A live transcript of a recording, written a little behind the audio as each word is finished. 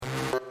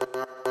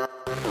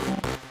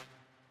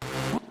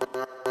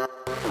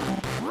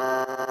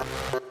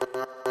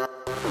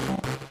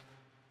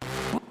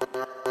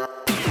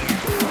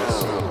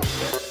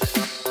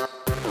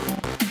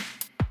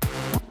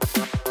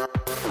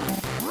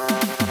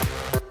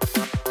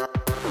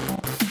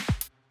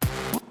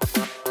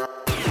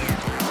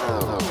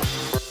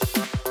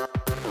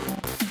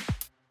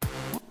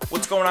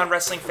going on,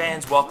 wrestling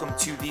fans? Welcome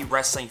to the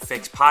Wrestling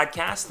Fix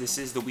podcast. This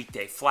is the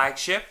weekday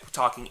flagship. We're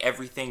talking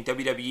everything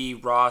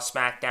WWE, Raw,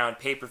 Smackdown,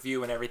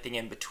 pay-per-view, and everything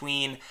in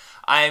between.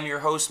 I am your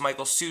host,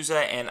 Michael Souza,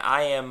 and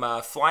I am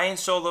flying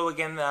solo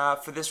again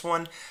for this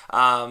one.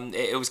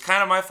 It was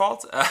kind of my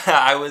fault.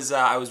 I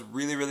was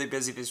really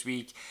busy this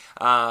week,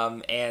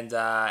 and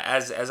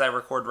as I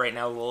record right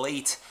now,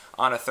 late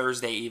on a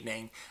Thursday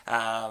evening,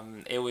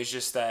 it was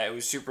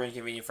super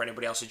inconvenient for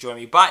anybody else to join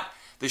me. But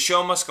the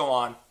show must go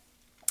on.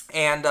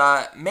 And,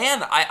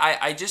 man,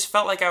 I just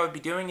felt like I would be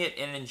doing it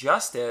an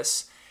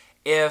injustice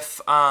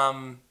if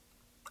I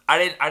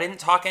didn't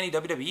talk any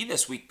WWE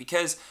this week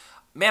because,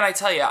 man, I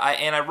tell you,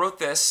 I wrote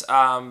this,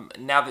 now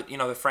that,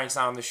 that Frank's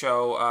not on the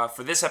show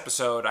for this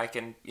episode, I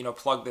can,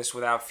 plug this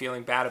without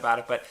feeling bad about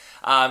it, but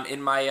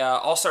in my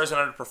All-Stars and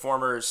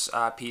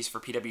Underperformers piece for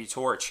PW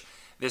Torch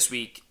this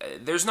week,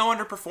 there's no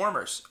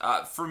underperformers.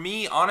 For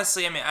me,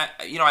 honestly,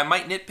 I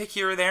might nitpick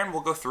here or there, and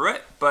we'll go through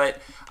it.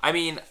 But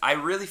I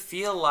really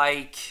feel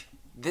like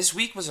this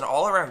week was an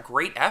all-around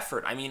great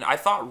effort. I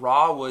thought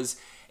Raw was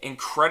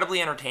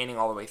incredibly entertaining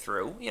all the way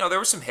through. There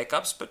were some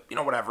hiccups, but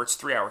whatever. It's a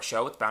 3-hour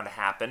show; it's bound to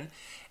happen.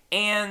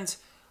 And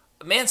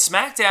man,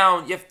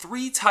 SmackDown, you have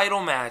 3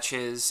 title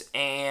matches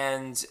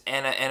and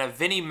a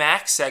Vinnie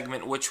Mac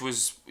segment, which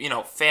was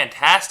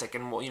fantastic,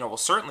 and we'll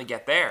certainly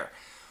get there.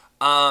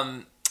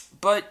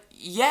 But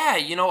yeah,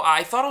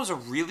 I thought it was a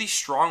really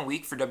strong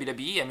week for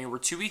WWE. We're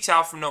 2 weeks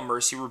out from No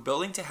Mercy. We're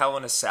building to Hell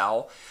in a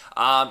Cell.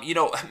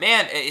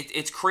 Man,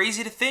 it's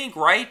crazy to think,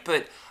 right?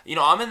 But,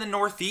 I'm in the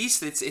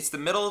Northeast. It's the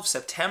middle of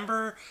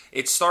September.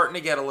 It's starting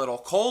to get a little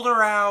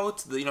colder out.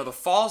 The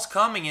fall's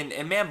coming.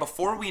 And man,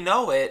 before we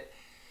know it,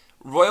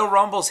 Royal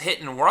Rumble's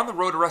hitting. We're on the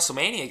road to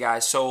WrestleMania,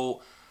 guys.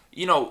 So,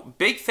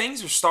 big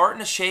things are starting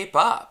to shape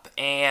up.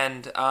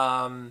 And,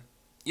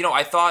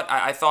 I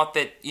thought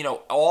that,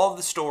 all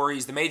the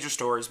stories, the major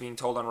stories being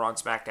told on Raw and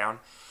SmackDown,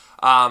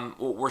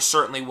 were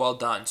certainly well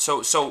done. So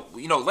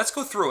let's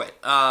go through it.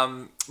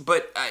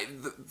 But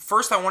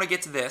first I want to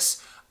get to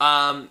this.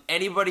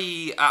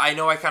 Anybody, I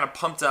know I kind of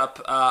pumped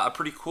up a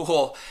pretty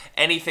cool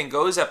Anything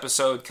Goes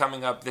episode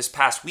coming up this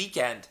past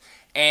weekend.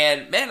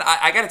 And man,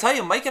 I got to tell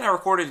you, Mike and I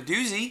recorded a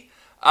doozy.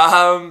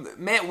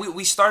 Man,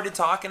 we started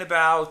talking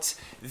about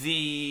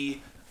the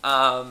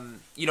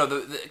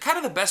kind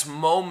of the best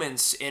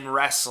moments in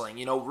wrestling.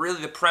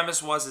 Really the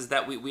premise is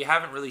that we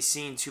haven't really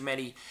seen too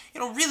many,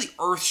 really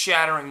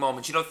earth-shattering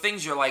moments.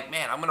 Things you're like,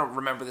 man, I'm going to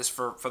remember this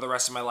for the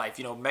rest of my life.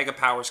 Mega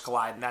powers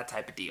collide and that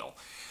type of deal.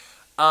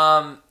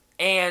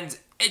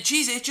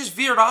 It just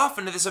veered off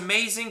into this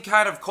amazing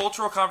kind of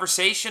cultural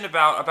conversation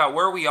about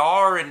where we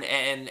are and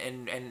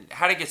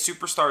how to get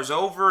superstars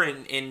over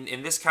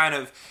in this kind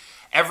of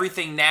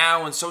everything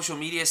now in social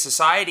media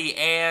society.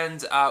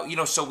 And,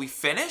 so we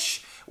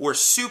finish. We're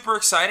super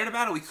excited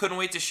about it. We couldn't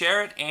wait to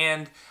share it.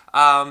 And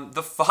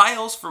the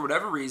files, for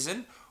whatever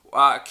reason,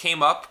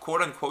 came up,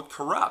 quote-unquote,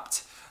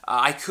 corrupt.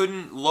 I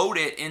couldn't load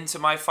it into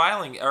my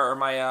filing or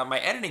my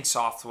editing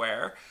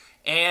software.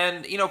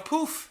 And,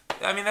 poof,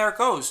 there it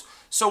goes.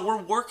 So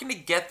we're working to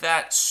get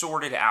that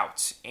sorted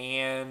out.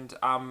 And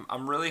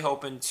I'm really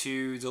hoping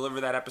to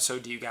deliver that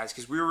episode to you guys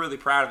because we were really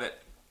proud of it.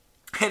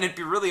 And it'd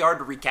be really hard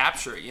to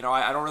recapture it.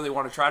 I don't really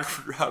want to try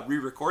to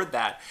re-record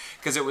that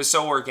because it was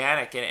so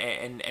organic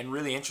and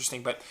really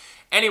interesting. But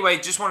anyway,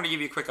 just wanted to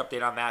give you a quick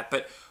update on that.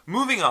 But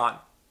moving on,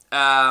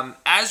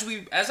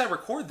 as I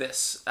record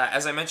this,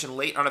 as I mentioned,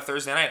 late on a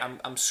Thursday night,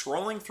 I'm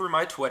scrolling through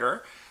my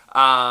Twitter,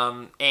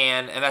 and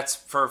that's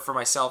for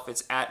myself.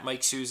 It's at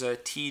Mike Souza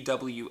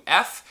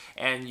TWF,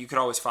 and you can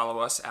always follow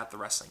us at The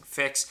Wrestling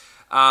Fix.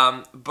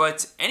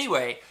 But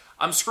anyway,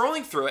 I'm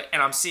scrolling through it, and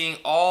I'm seeing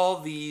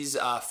all these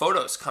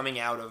photos coming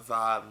out of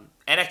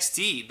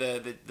NXT,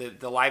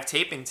 the live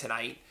taping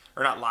tonight.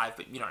 Or not live,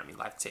 but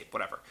live tape,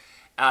 whatever.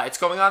 It's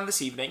going on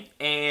this evening,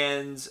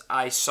 and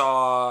I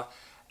saw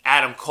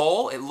Adam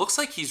Cole. It looks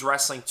like he's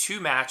wrestling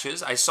 2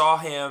 matches. I saw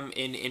him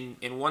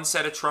in one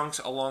set of trunks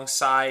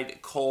alongside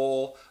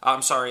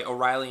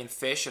O'Reilly and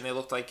Fish, and they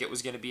looked like it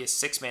was going to be a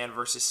 6-man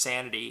versus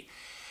Sanity.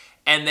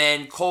 And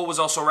then Cole was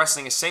also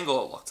wrestling a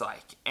single, it looked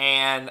like.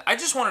 And I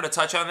just wanted to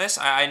touch on this.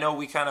 I know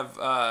we kind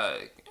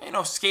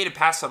of, skated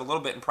past it a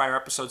little bit in prior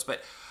episodes,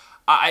 but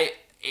I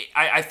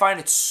find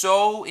it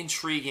so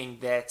intriguing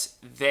that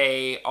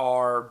they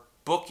are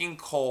booking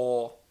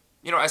Cole,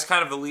 as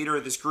kind of the leader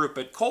of this group.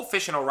 But Cole,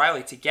 Fish, and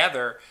O'Reilly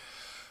together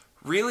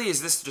really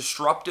is this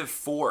disruptive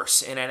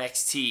force in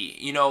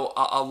NXT.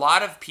 A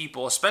lot of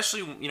people,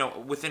 especially,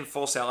 within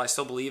Full Sail, I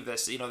still believe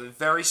this, they're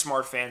very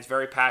smart fans,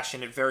 very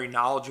passionate, very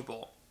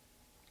knowledgeable.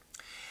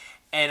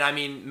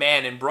 And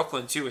man, in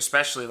Brooklyn too,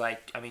 especially,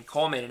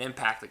 Cole made an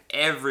impact.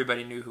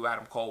 Everybody knew who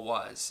Adam Cole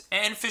was.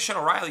 And Fish and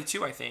O'Reilly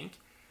too, I think.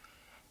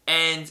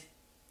 And,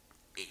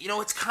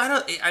 it's kind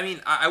of,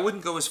 I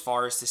wouldn't go as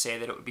far as to say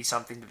that it would be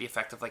something to the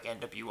effect of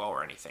NWO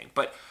or anything.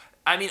 But,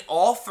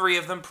 all 3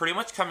 of them pretty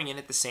much coming in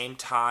at the same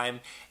time.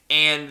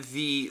 And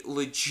the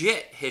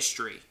legit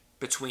history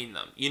between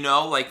them. You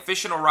know, like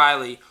Fish and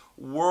O'Reilly,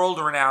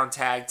 world-renowned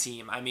tag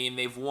team. I mean,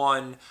 they've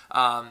won,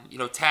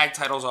 tag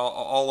titles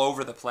all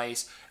over the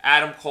place.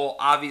 Adam Cole,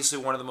 obviously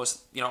one of the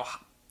most,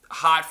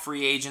 hot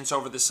free agents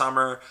over the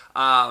summer.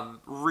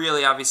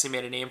 Really obviously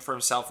made a name for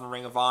himself in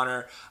Ring of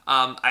Honor.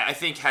 I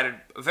think had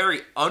a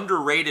very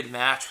underrated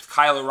match with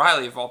Kyle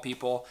O'Reilly, of all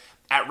people,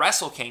 at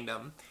Wrestle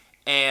Kingdom.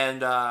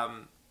 And,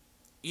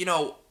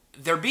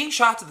 they're being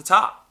shot to the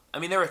top. I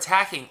mean, they're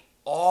attacking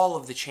all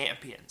of the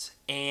champions.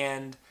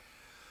 And,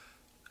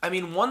 I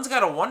mean, one's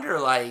got to wonder,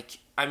 like,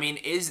 I mean,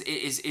 is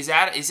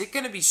it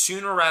going to be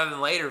sooner rather than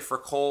later for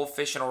Cole,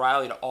 Fish, and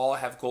O'Reilly to all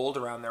have gold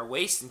around their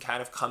waist and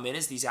kind of come in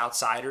as these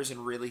outsiders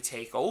and really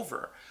take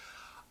over?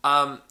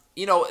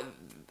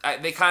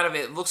 They kind of,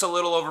 it looks a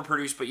little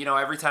overproduced, but,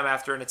 every time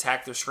after an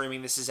attack, they're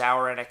screaming, "This is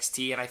our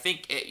NXT." And I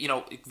think,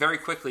 very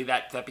quickly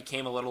that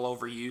became a little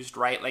overused,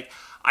 right? Like,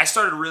 I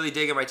started really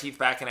digging my teeth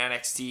back in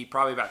NXT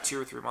probably about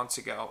 2 or 3 months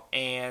ago.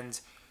 And,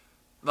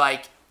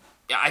 like,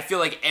 I feel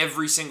like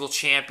every single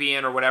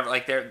champion or whatever,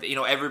 like they're,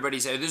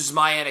 everybody's, "This is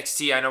my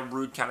NXT." I know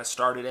Rude kind of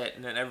started it,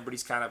 and then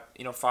everybody's kind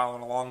of,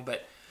 following along.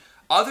 But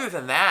other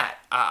than that,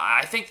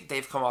 I think that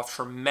they've come off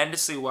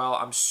tremendously well.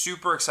 I'm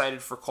super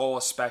excited for Cole,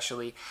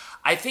 especially.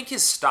 I think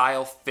his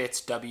style fits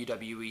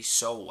WWE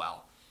so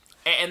well.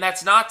 And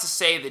that's not to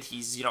say that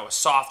he's, a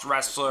soft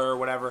wrestler or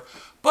whatever,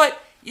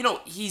 but,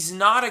 he's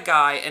not a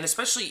guy, and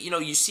especially,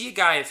 you see a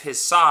guy of his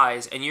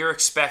size, and you're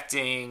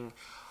expecting,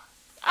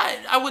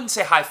 I wouldn't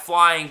say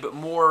high-flying, but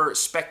more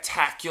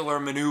spectacular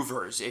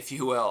maneuvers, if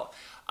you will.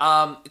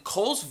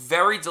 Cole's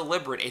very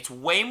deliberate. It's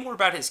way more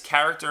about his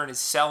character and his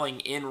selling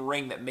in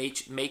ring that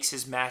makes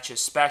his matches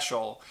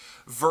special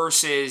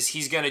versus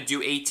he's going to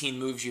do 18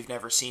 moves you've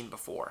never seen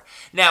before.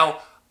 Now,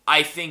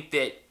 I think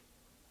that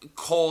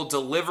Cole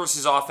delivers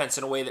his offense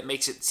in a way that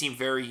makes it seem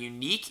very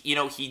unique.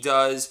 He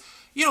does,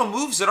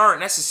 moves that aren't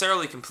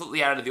necessarily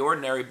completely out of the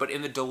ordinary, but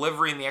in the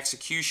delivery and the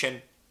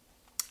execution,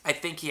 I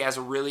think he has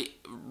a really,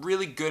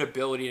 really good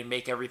ability to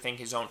make everything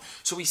his own.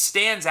 So he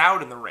stands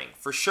out in the ring,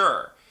 for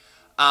sure.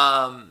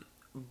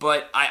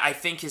 But I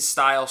think his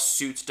style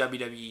suits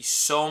WWE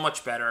so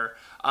much better.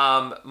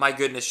 My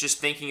goodness, just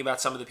thinking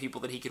about some of the people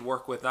that he could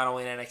work with, not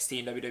only in NXT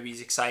and WWE, is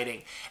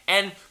exciting.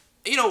 And,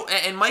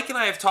 and Mike and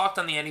I have talked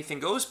on the Anything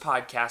Goes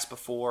podcast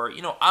before.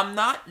 I'm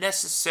not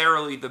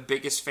necessarily the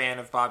biggest fan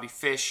of Bobby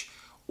Fish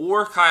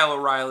or Kyle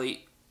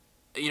O'Reilly,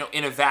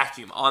 in a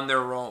vacuum, on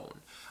their own.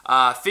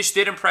 Fish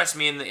did impress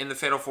me in the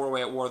Fatal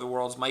 4-Way at War of the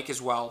Worlds. Mike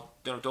as well.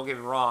 Don't get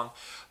me wrong.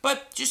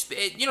 But just,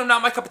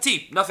 not my cup of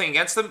tea. Nothing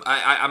against them.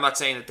 I'm not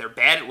saying that they're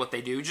bad at what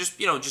they do. Just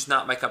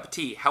not my cup of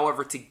tea.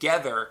 However,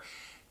 together,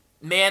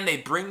 man, they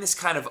bring this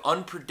kind of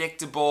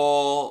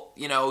unpredictable,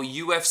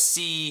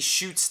 UFC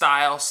shoot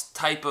style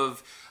type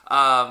of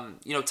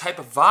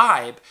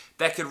vibe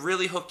that could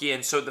really hook you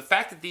in. So the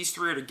fact that these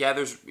three are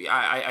together,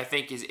 I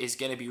think is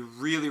going to be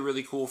really,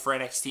 really cool for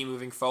NXT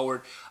moving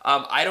forward.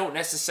 I don't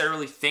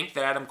necessarily think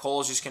that Adam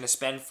Cole is just going to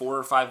spend 4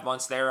 or 5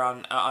 months there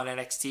on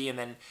NXT and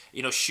then,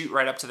 shoot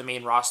right up to the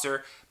main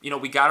roster.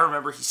 We got to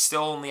remember he's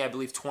still only, I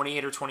believe,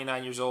 28 or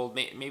 29 years old,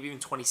 maybe even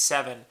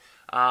 27.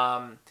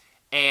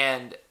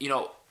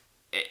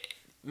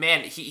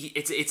 Man,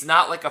 it's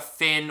not like a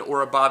Finn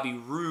or a Bobby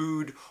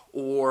Roode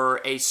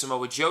or a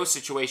Samoa Joe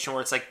situation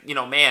where it's like,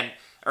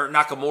 or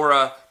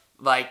Nakamura,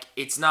 like,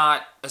 it's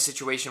not a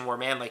situation where,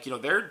 man, like,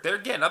 they're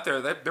getting up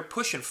there, they're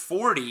pushing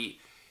 40,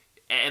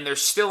 and they're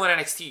still in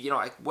NXT,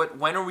 like,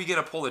 when are we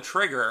going to pull the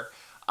trigger?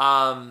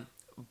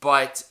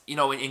 But,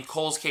 in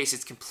Cole's case,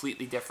 it's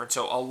completely different.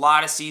 So a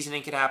lot of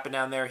seasoning could happen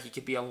down there. He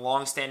could be a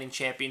long-standing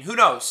champion. Who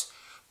knows?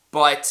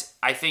 But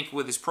I think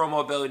with his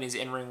promo ability and his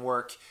in-ring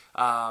work,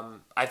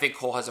 I think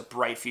Cole has a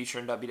bright future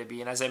in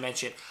WWE. And as I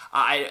mentioned,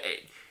 I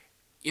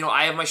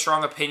have my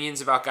strong opinions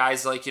about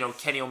guys like,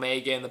 Kenny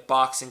Omega and the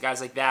Bucks and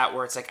guys like that,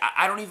 where it's like,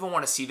 I don't even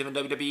want to see them in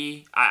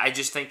WWE. I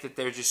just think that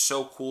they're just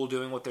so cool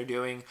doing what they're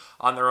doing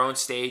on their own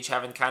stage,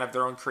 having kind of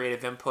their own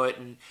creative input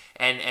and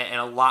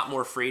a lot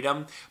more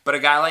freedom. But a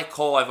guy like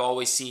Cole, I've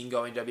always seen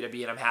going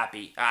WWE, and I'm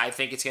happy. I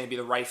think it's going to be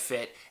the right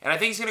fit, and I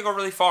think he's going to go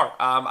really far.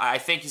 I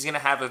think he's going to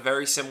have a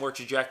very similar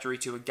trajectory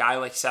to a guy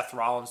like Seth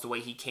Rollins, the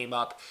way he came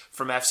up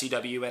from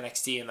FCW,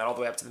 NXT, and then all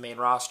the way up to the main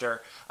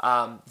roster.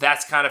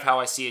 That's kind of how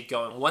I see it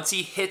going. Once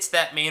he hits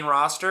that main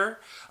roster,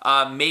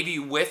 maybe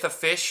with a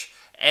Fish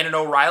and an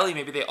O'Reilly,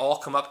 maybe they all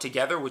come up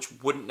together, which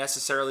wouldn't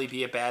necessarily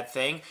be a bad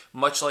thing,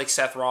 much like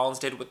Seth Rollins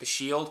did with the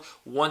Shield.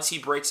 Once he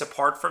breaks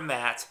apart from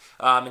that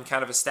and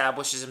kind of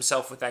establishes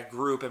himself with that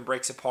group and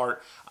breaks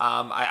apart,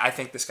 I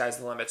think the sky's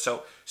the limit.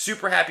 So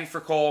super happy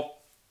for Cole.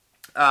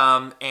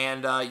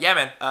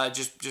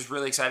 Just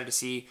really excited to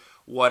see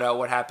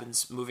what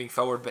happens moving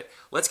forward. But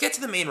let's get to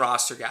the main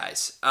roster,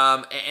 guys.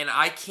 And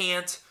I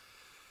can't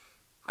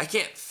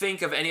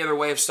think of any other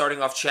way of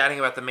starting off chatting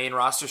about the main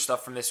roster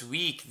stuff from this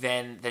week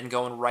than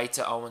going right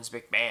to Owens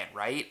McMahon,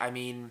 right? I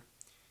mean,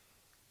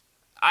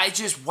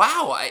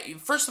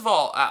 first of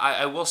all,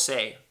 I will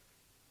say,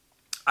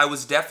 I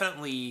was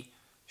definitely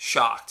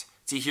shocked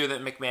to hear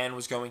that McMahon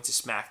was going to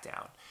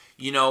SmackDown.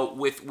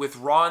 With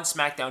Raw and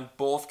SmackDown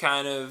both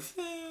kind of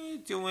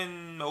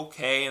doing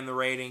okay in the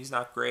ratings.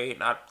 Not great,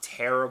 not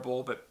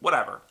terrible, but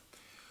whatever.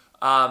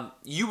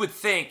 You would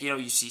think,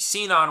 you see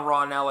Cena on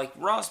Raw now, like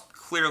Raw's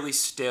clearly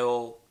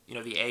still,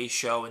 the A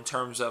show in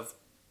terms of,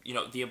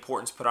 the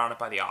importance put on it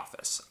by The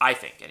Office. I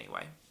think,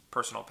 anyway.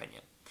 Personal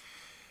opinion.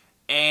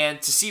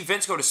 And to see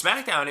Vince go to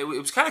SmackDown, it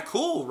was kind of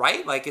cool,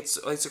 right? Like, it's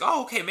like,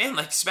 oh, okay, man,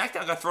 like,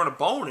 SmackDown got thrown a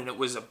bone, and it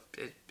was a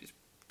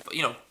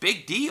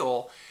big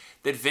deal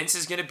that Vince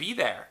is going to be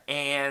there.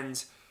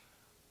 And,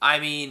 I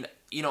mean,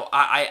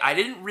 I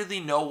didn't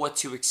really know what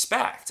to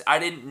expect. I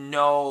didn't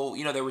know,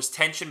 there was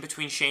tension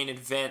between Shane and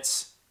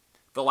Vince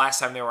the last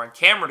time they were on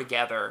camera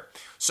together,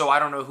 so I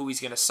don't know who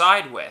he's going to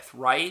side with,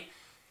 right?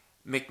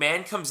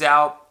 McMahon comes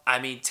out,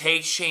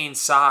 takes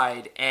Shane's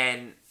side,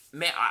 and,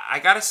 man, I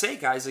gotta say,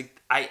 guys, like,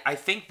 I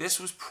think this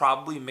was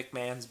probably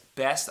McMahon's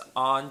best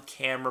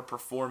on-camera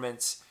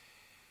performance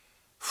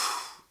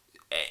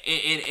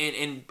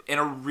in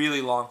a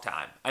really long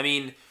time. I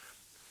mean,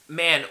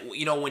 man,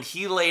 when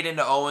he laid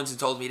into Owens and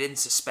told him he didn't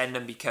suspend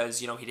him because,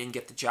 he didn't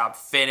get the job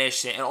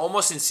finished, and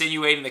almost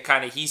insinuating that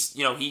kind of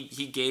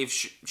he gave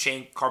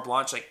Shane carte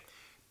blanche, like,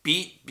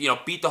 beat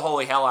the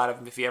holy hell out of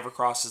him if he ever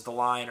crosses the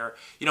line, or,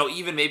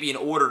 even maybe in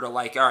order to,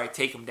 like, all right,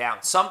 take him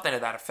down, something to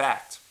that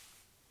effect.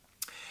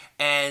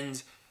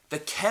 And the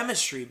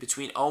chemistry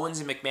between Owens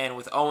and McMahon,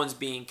 with Owens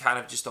being kind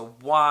of just a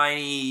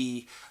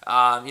whiny,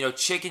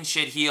 chicken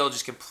shit heel,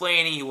 just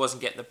complaining he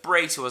wasn't getting the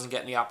breaks, he wasn't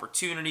getting the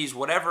opportunities,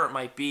 whatever it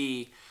might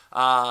be.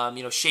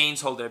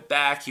 Shane's holding it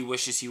back. He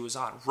wishes he was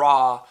on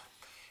Raw.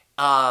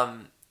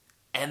 And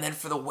then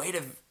for the way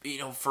to,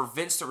 for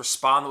Vince to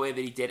respond the way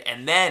that he did.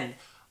 And then,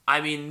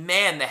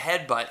 man, the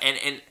headbutt.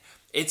 And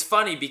it's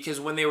funny because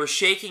when they were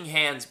shaking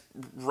hands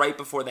right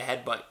before the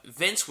headbutt,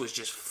 Vince was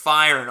just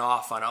firing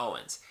off on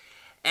Owens.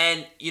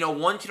 And,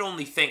 one can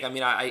only think,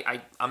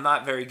 I'm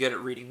not very good at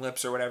reading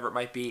lips or whatever it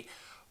might be,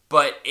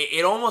 but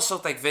it almost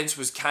looked like Vince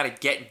was kind of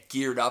getting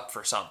geared up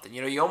for something.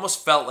 You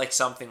almost felt like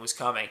something was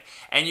coming.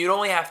 And you'd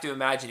only have to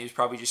imagine he was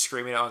probably just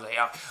screaming out, like,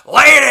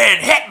 lay it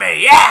in, hit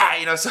me,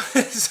 yeah!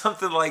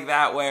 Something like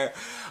that where,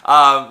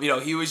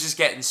 he was just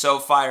getting so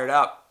fired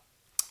up.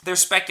 There's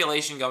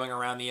speculation going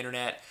around the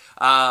internet,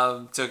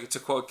 to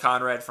quote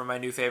Conrad from my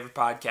new favorite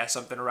podcast,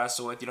 Something to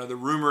Wrestle With, the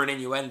rumor and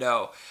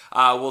innuendo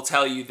will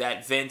tell you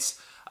that Vince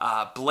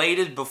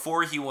bladed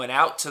before he went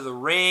out to the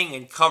ring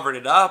and covered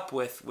it up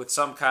with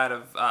some kind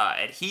of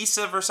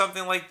adhesive or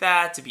something like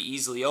that to be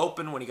easily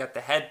open when he got the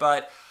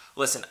headbutt.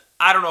 Listen,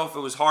 I don't know if it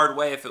was hard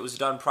way, if it was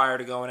done prior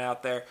to going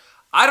out there.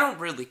 I don't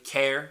really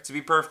care, to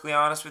be perfectly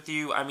honest with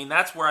you.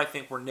 That's where I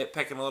think we're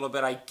nitpicking a little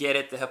bit. I get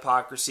it, the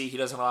hypocrisy. He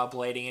doesn't allow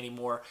blading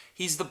anymore.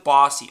 He's the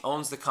boss. He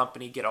owns the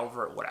company. Get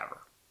over it, whatever.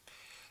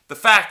 The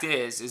fact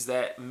is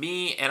that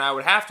me, and I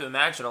would have to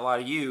imagine a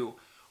lot of you,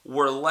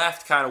 were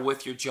left kind of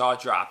with your jaw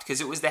dropped because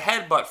it was the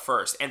headbutt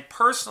first. And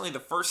personally, the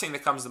first thing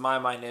that comes to my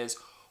mind is,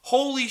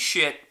 holy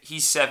shit,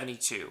 he's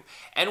 72.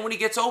 And when he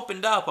gets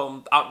opened up,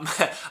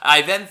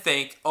 I then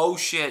think, oh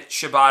shit,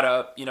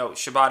 Shibata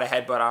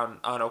headbutt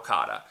on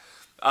Okada.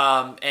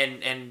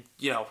 And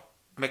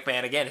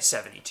McMahon again is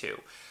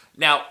 72.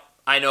 Now,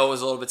 I know it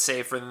was a little bit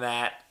safer than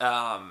that.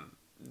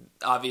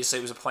 Obviously,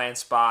 it was a planned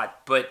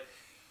spot, but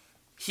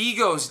he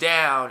goes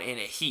down in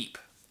a heap.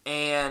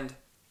 And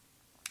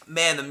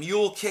man, the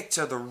mule kick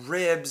to the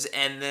ribs,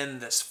 and then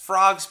this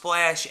frog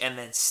splash, and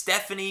then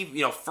Stephanie,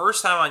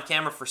 first time on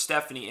camera for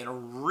Stephanie in a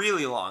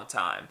really long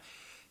time.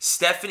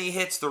 Stephanie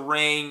hits the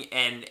ring,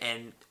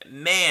 and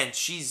man,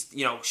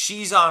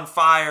 she's on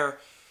fire.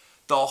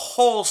 The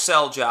whole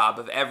sell job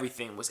of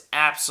everything was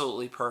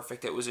absolutely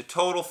perfect. It was a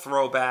total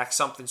throwback,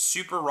 something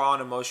super raw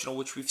and emotional,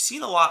 which we've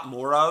seen a lot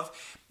more of.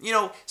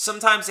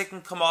 Sometimes it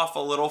can come off a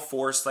little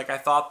forced. Like, I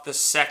thought the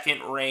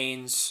second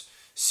Reigns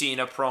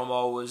Cena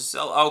promo was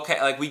okay.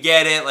 Like, we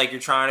get it. Like,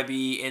 you're trying to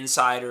be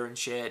insider and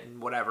shit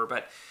and whatever,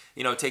 but,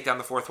 take down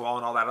the fourth wall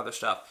and all that other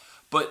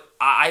stuff. But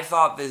I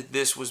thought that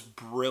this was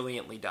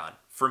brilliantly done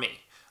for me.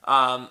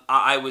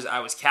 I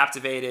was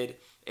captivated.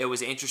 It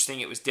was interesting.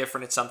 It was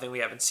different. It's something we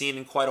haven't seen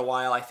in quite a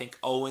while. I think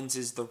Owens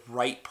is the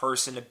right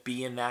person to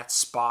be in that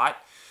spot.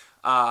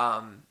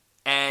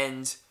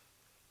 And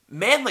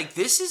man, like,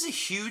 this is a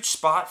huge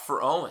spot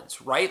for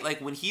Owens, right?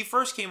 Like, when he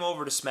first came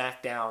over to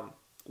SmackDown,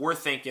 we're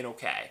thinking,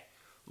 okay,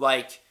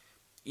 like,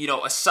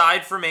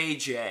 aside from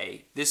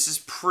AJ, this is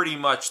pretty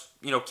much,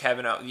 the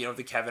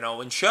Kevin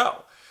Owens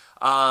show.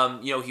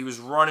 He was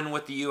running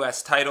with the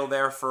U.S. title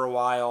there for a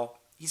while.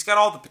 He's got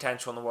all the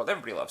potential in the world.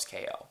 Everybody loves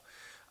KO.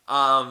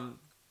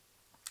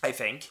 I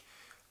think.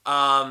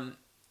 And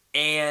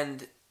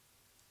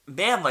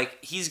man,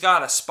 like, he's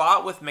got a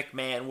spot with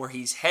McMahon where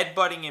he's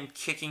headbutting him,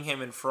 kicking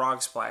him, and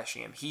frog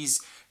splashing him.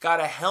 He's got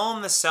a Hell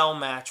in the Cell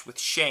match with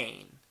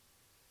Shane.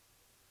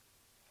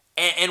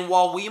 And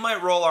while we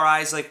might roll our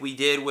eyes like we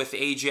did with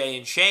AJ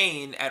and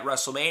Shane at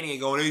WrestleMania,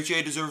 going,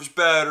 AJ deserves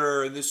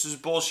better, and this is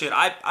bullshit.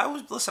 I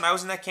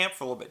was in that camp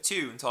for a little bit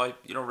too, until I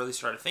really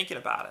started thinking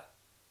about it.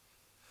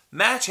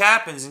 Match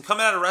happens, and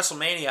coming out of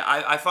WrestleMania,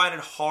 I find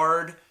it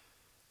hard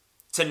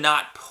to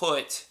not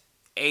put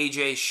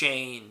AJ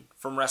Shane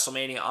from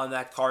WrestleMania on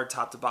that card,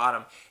 top to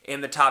bottom, in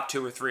the top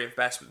 2 or 3 of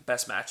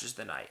best matches of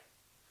the night.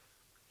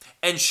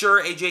 And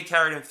sure, AJ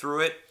carried him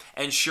through it,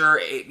 and sure,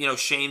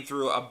 Shane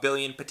threw a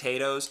billion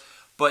potatoes,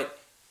 but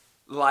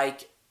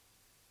like,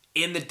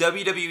 in the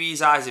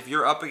WWE's eyes, if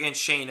you're up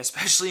against Shane,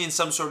 especially in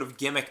some sort of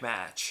gimmick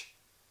match,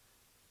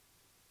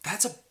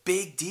 that's a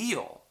big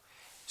deal.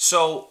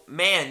 So,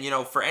 man,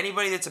 for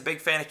anybody that's a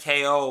big fan of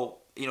KO,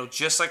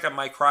 just like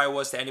my cry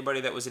was to anybody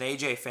that was an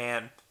AJ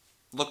fan,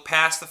 look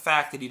past the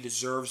fact that he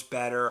deserves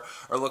better,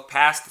 or look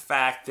past the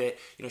fact that,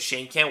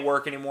 Shane can't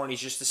work anymore and he's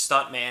just a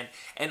stunt man,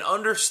 and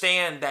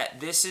understand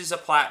that this is a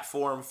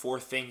platform for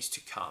things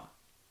to come.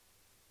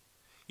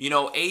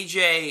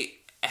 AJ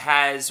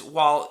has,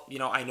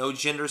 I know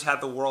Jinder's had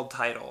the world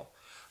title,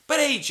 but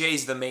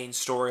AJ's the main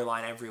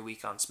storyline every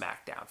week on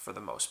SmackDown for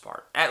the most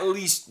part. At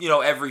least,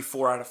 every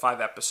 4 out of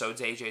 5 episodes,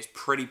 AJ's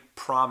pretty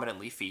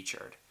prominently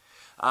featured.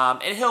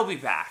 And he'll be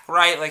back,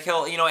 right? Like,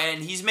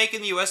 and he's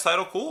making the U.S.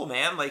 title cool,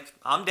 man. Like,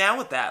 I'm down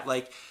with that.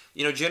 Like,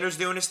 Jinder's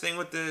doing his thing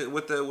with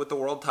the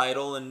world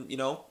title, and,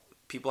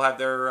 people have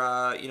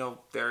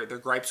their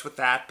gripes with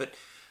that. But,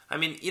 I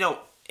mean,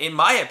 in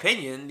my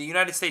opinion, the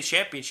United States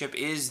Championship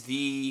is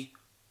the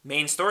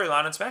main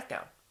storyline on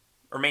SmackDown.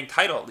 Or main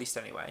title, at least,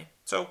 anyway.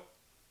 So,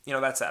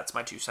 that's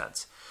my 2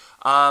 cents.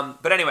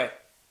 But anyway,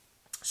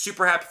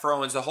 super happy for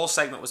Owens. The whole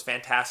segment was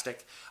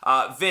fantastic.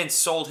 Vince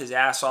sold his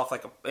ass off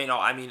like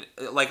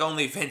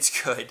only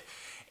Vince could.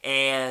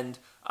 And,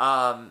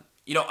 one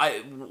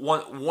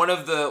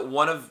of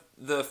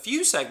the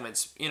few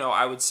segments,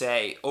 I would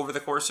say, over the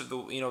course of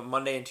the,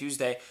 Monday and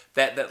Tuesday,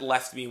 that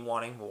left me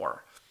wanting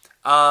more.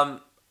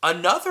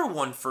 Another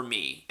one for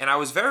me, and I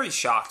was very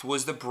shocked,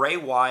 was the Bray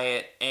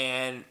Wyatt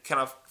and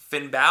kind of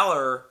Finn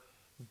Balor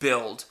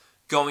build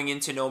going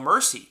into No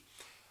Mercy.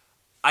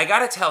 I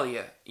gotta tell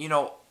you,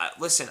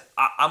 listen,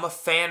 I'm a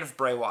fan of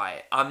Bray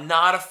Wyatt. I'm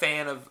not a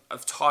fan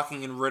of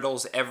talking in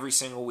riddles every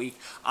single week.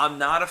 I'm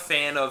not a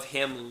fan of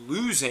him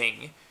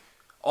losing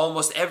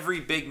almost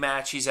every big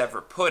match he's ever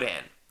put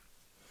in.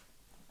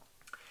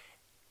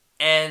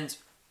 And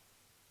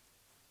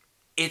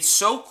it's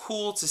so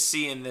cool to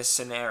see in this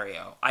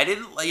scenario.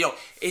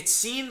 It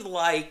seemed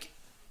like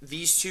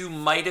these two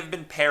might have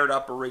been paired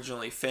up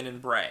originally, Finn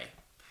and Bray,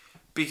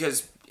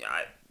 because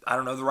I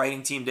don't know, the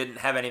writing team didn't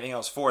have anything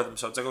else for them.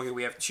 So it's like, okay,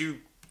 we have 2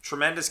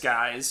 tremendous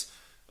guys.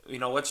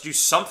 Let's do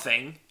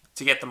something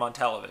to get them on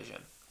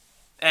television.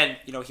 And,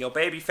 heel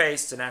babyface,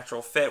 it's a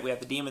natural fit. We have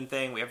the demon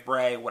thing, we have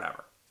Bray,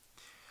 whatever.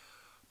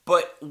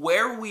 But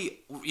where we,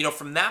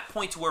 from that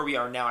point to where we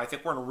are now, I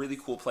think we're in a really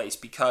cool place,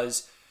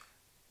 because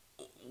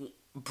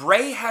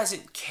Bray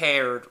hasn't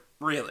cared,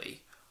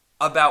 really,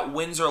 about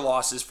wins or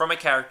losses from a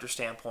character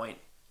standpoint,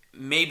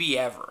 maybe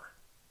ever.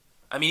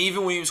 I mean,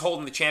 even when he was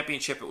holding the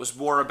championship, it was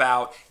more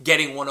about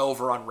getting one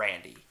over on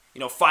Randy.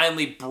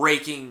 Finally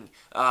breaking,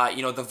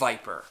 the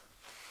Viper.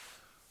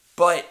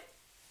 But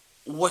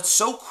what's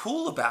so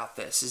cool about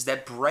this is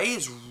that Bray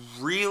is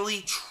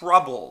really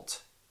troubled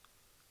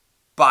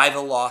by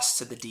the loss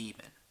to the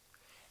Demon.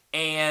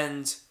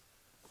 And,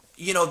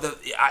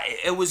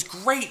 it was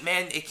great,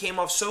 man. It came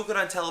off so good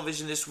on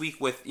television this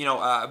week with,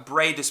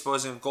 Bray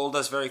disposing of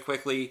Goldust very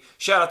quickly.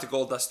 Shout out to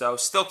Goldust, though.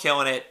 Still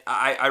killing it.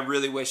 I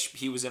really wish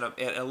he was in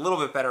a little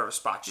bit better of a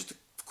spot. Just a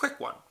quick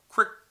one.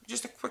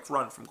 Just a quick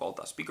run from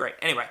Goldust. Be great.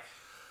 Anyway,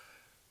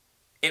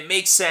 it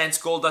makes sense.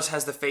 Goldust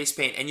has the face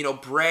paint.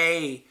 And,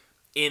 Bray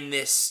in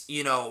this,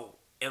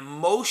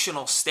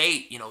 emotional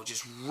state,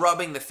 just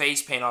rubbing the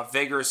face paint off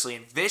vigorously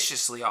and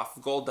viciously off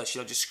of Goldust,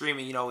 just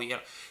screaming,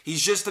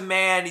 he's just a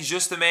man, it's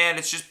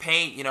just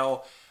paint,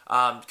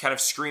 kind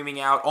of screaming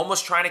out,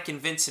 almost trying to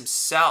convince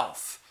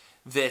himself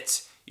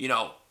that,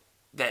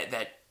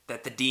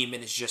 that the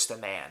Demon is just a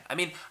man. I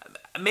mean,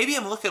 maybe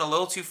I'm looking a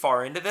little too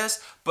far into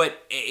this,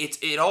 but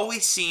it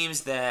always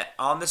seems that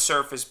on the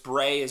surface,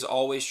 Bray is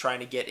always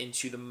trying to get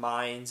into the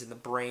minds and the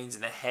brains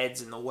and the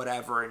heads and the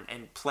whatever,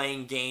 and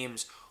playing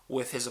games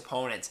with his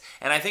opponents.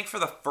 And I think for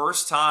the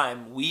first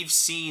time, we've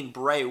seen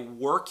Bray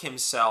work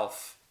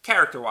himself,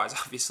 character-wise,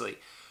 obviously,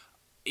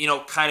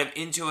 kind of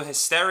into a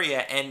hysteria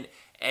and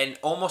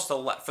almost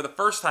for the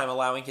first time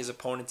allowing his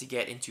opponent to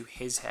get into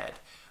his head.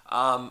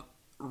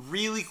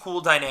 Really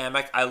cool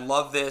dynamic. I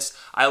love this.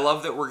 I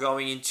love that we're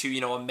going into,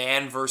 a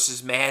man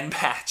versus man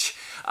match,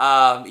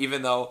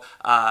 even though,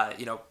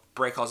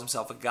 Bray calls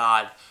himself a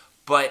god.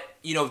 But,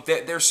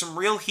 there's some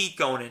real heat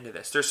going into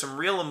this. There's some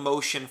real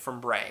emotion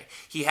from Bray.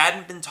 He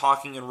hadn't been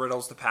talking in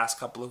riddles the past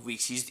couple of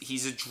weeks.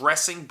 He's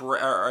addressing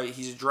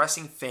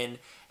Finn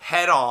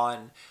head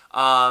on,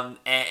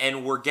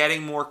 and we're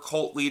getting more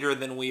cult leader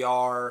than we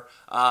are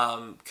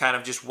kind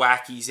of just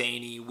wacky,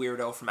 zany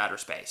weirdo from outer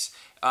space,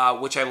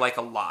 which I like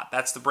a lot.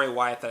 That's the Bray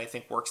Wyatt that I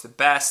think works the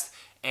best.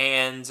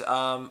 And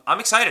I'm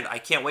excited. I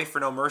can't wait for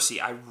No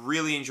Mercy. I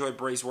really enjoyed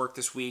Bray's work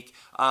this week,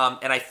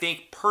 and I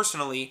think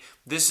personally,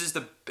 this is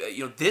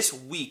this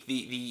week,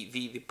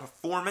 the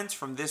performance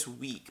from this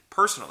week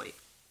personally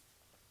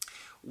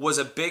was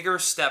a bigger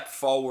step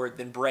forward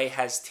than Bray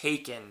has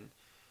taken.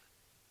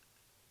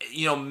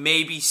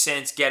 Maybe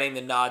since getting the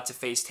nod to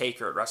face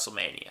Taker at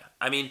WrestleMania.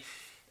 I mean,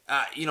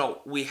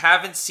 we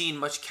haven't seen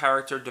much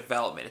character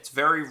development. It's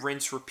very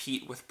rinse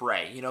repeat with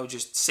Bray.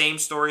 Just same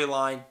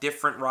storyline,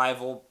 different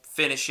rival,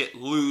 finish it,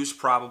 lose,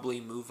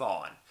 probably move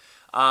on.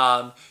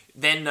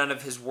 Then none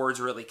of his words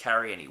really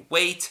carry any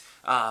weight.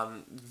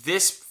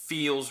 This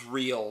feels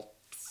real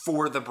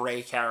for the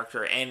Bray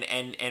character,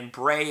 and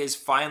Bray is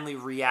finally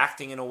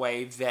reacting in a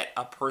way that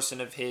a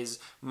person of his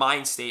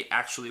mind state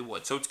actually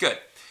would. So it's good.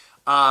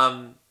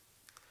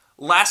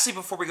 Lastly,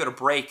 before we go to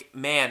break,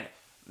 man,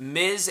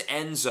 Miz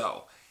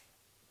Enzo.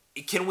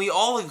 Can we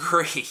all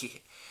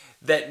agree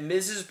that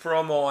Miz's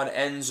promo on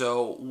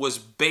Enzo was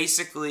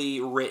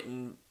basically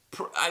written,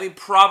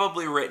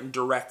 probably written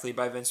directly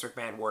by Vince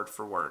McMahon word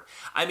for word?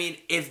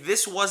 If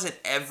this wasn't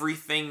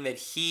everything that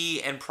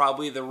he and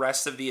probably the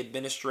rest of the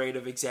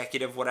administrative,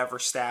 executive, whatever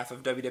staff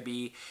of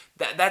WWE,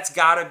 that's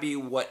got to be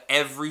what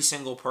every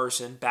single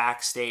person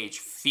backstage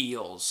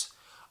feels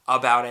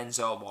about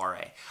Enzo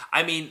Amore.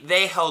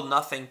 They held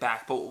nothing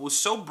back, but what was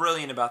so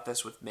brilliant about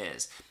this with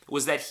Miz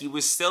was that he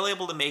was still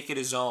able to make it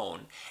his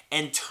own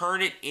and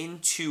turn it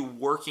into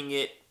working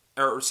it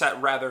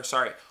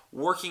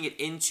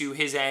into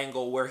his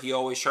angle where he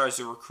always tries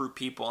to recruit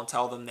people and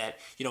tell them that,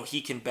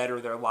 he can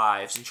better their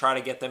lives and try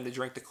to get them to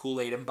drink the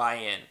Kool-Aid and buy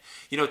in.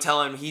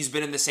 Tell him he's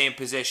been in the same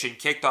position,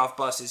 kicked off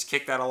buses,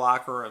 kicked out of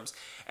locker rooms.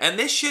 And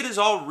this shit is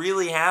all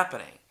really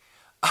happening.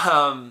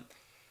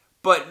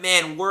 But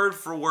man, word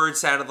for word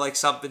sounded like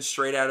something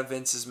straight out of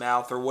Vince's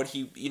mouth, or what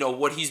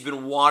he's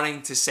been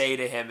wanting to say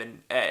to him,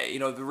 and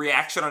the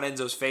reaction on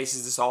Enzo's face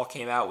as this all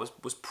came out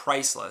was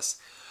priceless.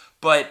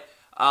 But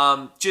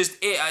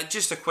just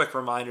a quick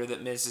reminder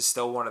that Miz is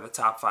still one of the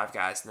top 5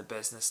 guys in the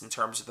business in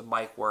terms of the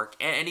mic work,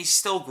 and he's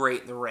still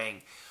great in the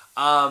ring.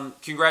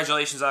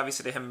 Congratulations,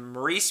 obviously, to him and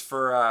Maurice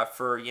for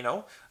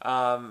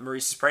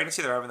Maurice's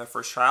pregnancy. They're having their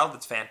first child.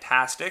 That's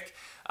fantastic.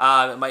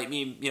 It might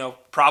mean,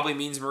 probably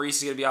means Maurice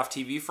is going to be off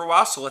TV for a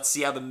while, so let's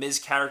see how the Miz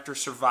character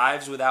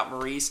survives without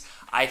Maurice.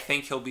 I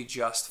think he'll be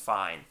just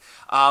fine.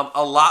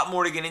 A lot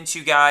more to get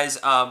into, guys.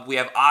 We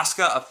have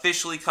Asuka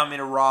officially coming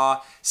to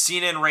Raw.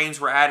 Cena and Reigns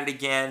were at it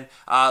again.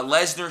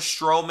 Lesnar,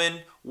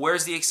 Strowman,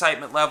 where's the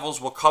excitement levels?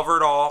 We'll cover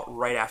it all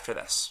right after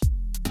this.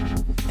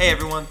 Hey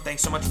everyone,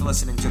 thanks so much for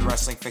listening to the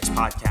Wrestling Fix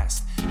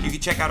podcast. You can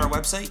check out our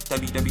website,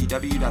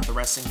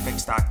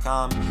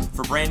 www.thewrestlingfix.com,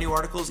 for brand new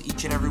articles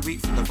each and every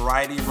week from the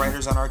variety of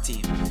writers on our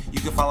team. You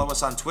can follow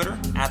us on Twitter,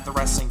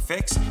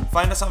 @TheWrestlingFix,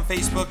 find us on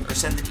Facebook, or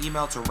send an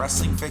email to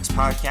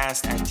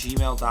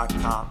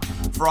WrestlingFixPodcast@gmail.com.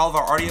 For all of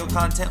our audio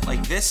content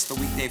like this, the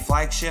weekday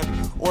flagship,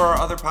 or our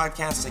other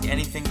podcasts like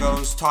Anything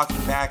Goes,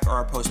 Talking Back, or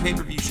our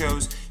post-pay-per-view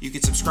shows, you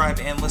can subscribe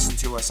and listen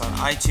to us on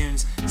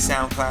iTunes,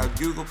 SoundCloud,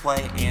 Google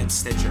Play, and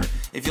Stitcher.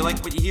 If you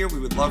like what you hear, we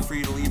would love for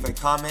you to leave a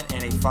comment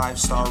and a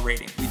 5-star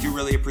rating. We do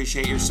really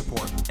appreciate your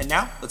support. And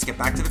now, let's get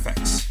back to the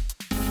fix.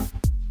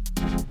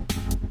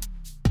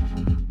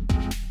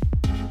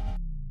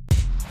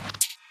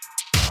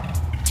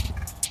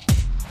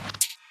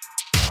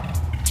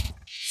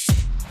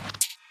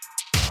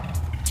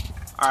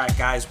 Alright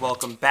guys,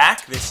 welcome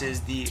back. This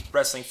is the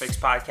Wrestling Fix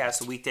podcast,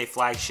 the weekday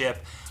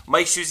flagship.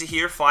 Mike Souza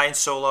here, flying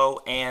solo,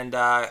 and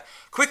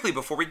quickly,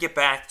 before we get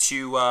back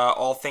to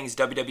all things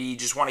WWE,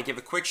 just want to give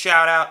a quick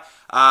shout out.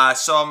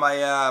 Saw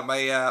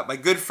my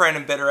good friend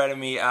and better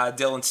enemy,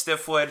 Dylan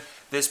Stiffwood,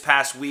 this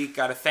past week.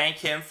 Got to thank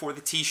him for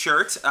the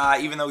t-shirt,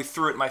 even though he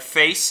threw it in my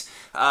face.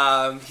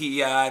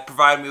 He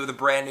provided me with a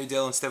brand new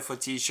Dylan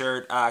Stiffwood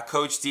t-shirt.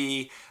 Coach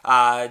D,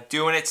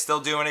 doing it,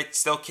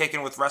 still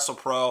kicking with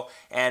WrestlePro,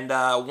 and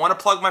want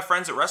to plug my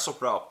friends at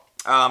WrestlePro.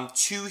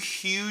 2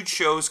 huge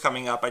shows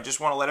coming up. I just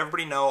want to let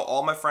everybody know,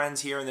 all my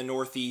friends here in the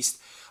Northeast,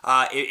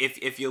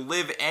 if you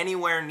live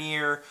anywhere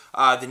near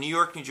the New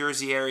York, New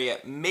Jersey area,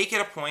 make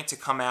it a point to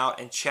come out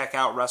and check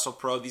out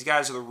WrestlePro. These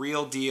guys are the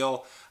real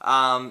deal.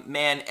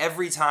 Man,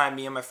 every time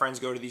me and my friends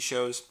go to these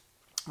shows,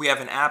 we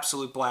have an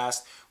absolute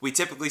blast. We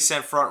typically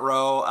sit front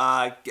row,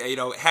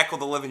 heckle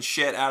the living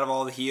shit out of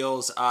all the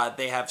heels.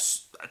 They have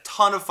a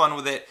ton of fun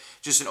with it.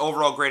 Just an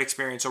overall great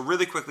experience. So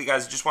really quickly,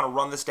 guys, I just want to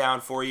run this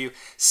down for you.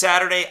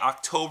 Saturday,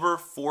 October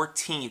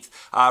 14th,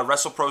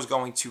 WrestlePro is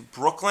going to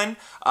Brooklyn,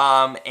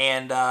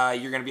 and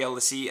you're going to be able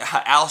to see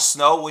Al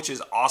Snow, which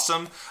is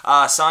awesome.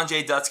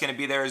 Sanjay Dutt's going to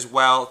be there as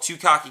well. Too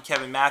Cocky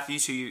Kevin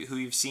Matthews, who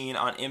you've seen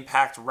on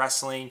Impact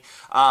Wrestling.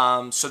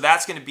 So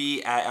that's going to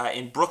be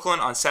in Brooklyn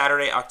on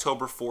Saturday,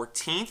 October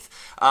 14th.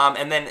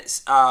 And then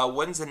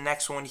when's the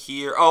next one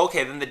here? Oh,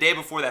 okay. Then the day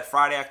before that,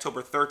 Friday,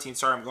 October 13th.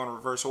 Sorry, I'm going in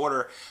reverse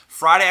order.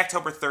 Friday,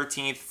 October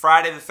 13th,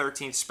 Friday the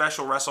 13th,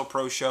 special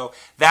WrestlePro show.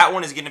 That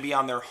one is going to be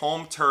on their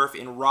home turf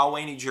in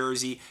Rahway, New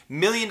Jersey. $1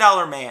 Million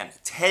Man,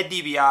 Ted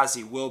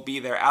DiBiase will be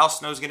there. Al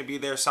Snow's going to be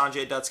there.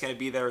 Sanjay Dutt's going to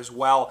be there as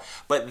well.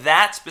 But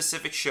that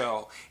specific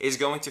show is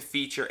going to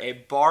feature a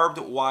barbed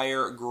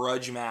wire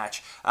grudge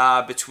match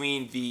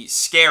between the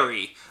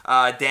scary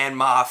Dan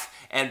Moff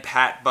and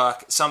Pat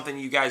Buck. Something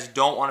you guys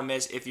don't want to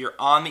miss. If you're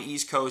on the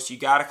East Coast, you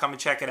got to come and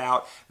check it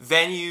out.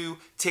 Venue,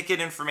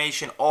 ticket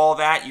information, all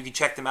that, you can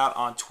check them out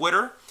on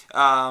Twitter.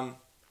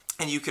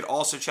 And you could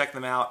also check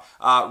them out,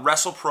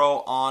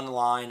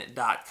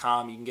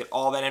 WrestleProOnline.com. You can get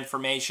all that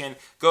information.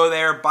 Go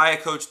there, buy a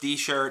Coach D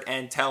shirt,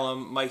 and tell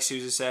him Mike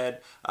Souza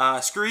said,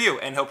 "Screw you,"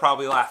 and he'll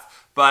probably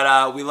laugh.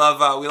 But we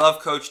love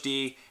Coach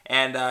D,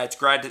 and it's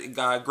great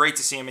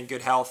to see him in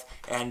good health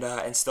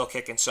and still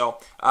kicking. So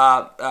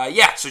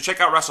so check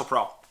out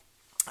WrestlePro.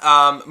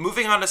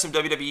 Moving on to some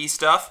WWE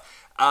stuff.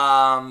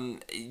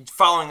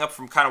 Following up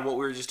from kind of what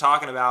we were just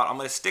talking about, I'm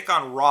going to stick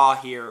on Raw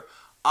here.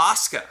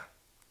 Asuka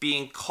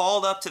being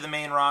called up to the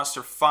main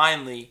roster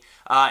finally,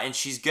 and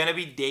she's going to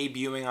be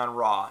debuting on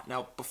Raw.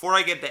 Now, before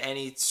I get to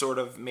any sort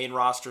of main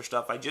roster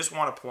stuff, I just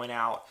want to point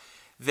out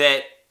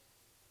that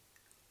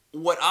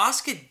what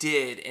Asuka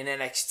did in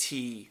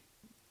NXT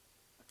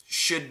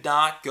should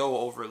not go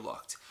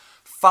overlooked.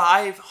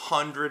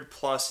 500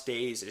 plus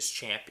days as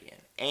champion.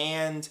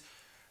 And,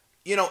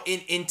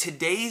 in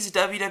today's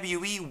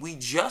WWE, we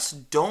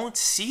just don't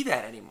see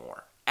that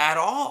anymore at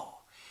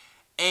all.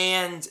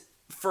 And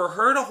for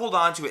her to hold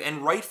on to it,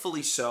 and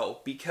rightfully so,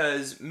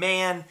 because,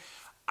 man,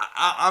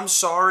 I'm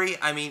sorry.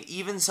 I mean,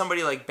 even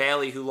somebody like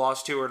Bayley, who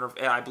lost to her,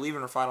 I believe,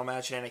 in her final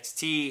match in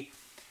NXT,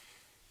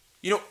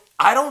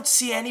 I don't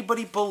see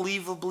anybody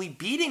believably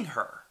beating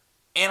her.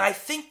 And I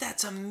think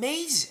that's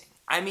amazing.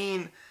 I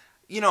mean,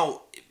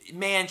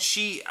 man,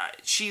 she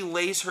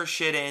lays her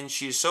shit in.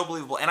 She is so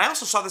believable. And I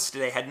also saw this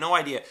today. Had no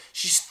idea.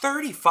 She's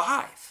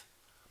 35.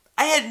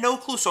 I had no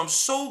clue, so I'm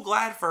so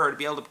glad for her to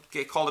be able to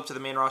get called up to the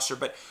main roster.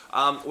 But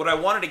what I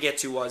wanted to get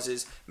to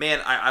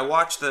I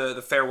watched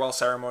the farewell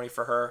ceremony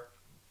for her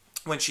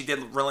when she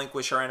did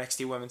relinquish her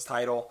NXT Women's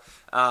title.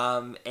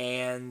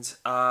 And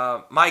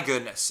my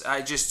goodness,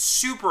 just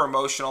super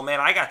emotional. Man,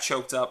 I got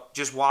choked up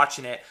just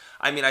watching it.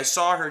 I mean, I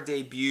saw her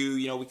debut.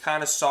 We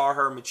kind of saw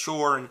her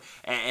mature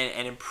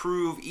and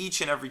improve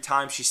each and every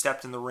time she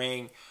stepped in the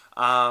ring.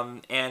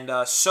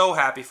 So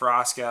happy for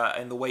Asuka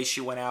and the way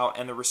she went out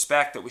and the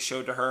respect that was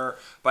showed to her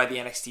by the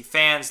NXT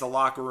fans, the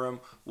locker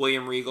room,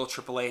 William Regal,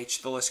 Triple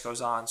H, the list goes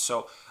on.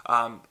 So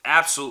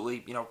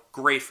absolutely,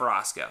 great for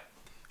Asuka.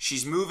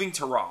 She's moving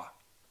to Raw.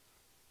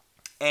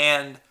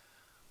 And,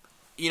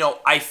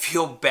 I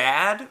feel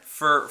bad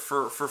for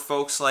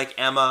folks like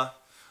Emma,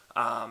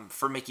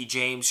 for Mickie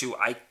James, who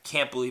I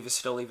can't believe is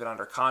still even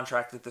under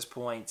contract at this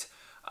point.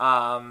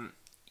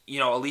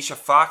 Alicia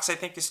Fox, I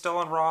think, is still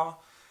on Raw.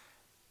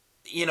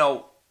 She's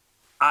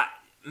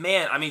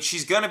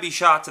going to be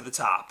shot to the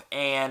top,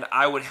 and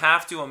I would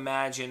have to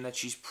imagine that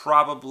she's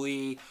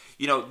probably,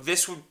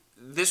 this would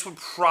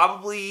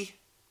probably,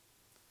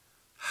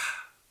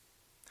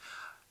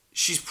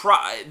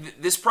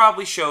 this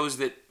probably shows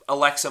that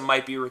Alexa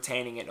might be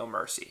retaining at No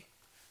Mercy,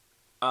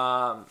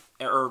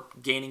 or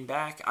gaining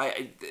back.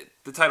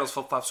 The title's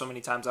flip-flopped so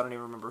many times, I don't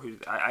even remember who.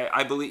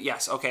 I believe,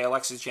 yes, okay,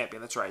 Alexa's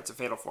champion. That's right. It's a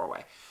fatal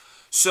 4-way.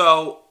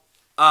 So,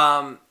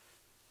 I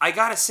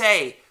gotta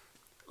say,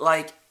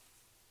 I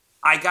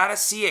gotta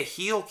see a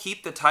heel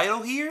keep the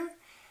title here,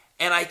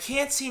 and I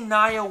can't see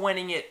Nia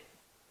winning it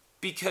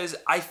because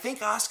I think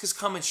Asuka's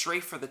coming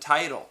straight for the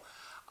title.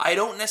 I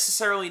don't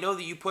necessarily know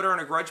that you put her in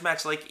a grudge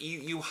match.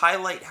 You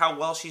highlight how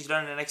well she's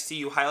done in NXT,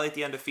 you highlight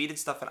the undefeated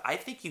stuff, and I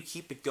think you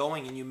keep it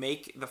going and you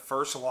make the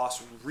first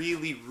loss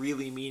really,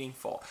 really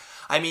meaningful.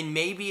 I mean,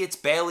 maybe it's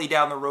Bayley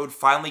down the road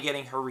finally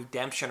getting her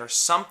redemption or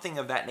something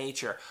of that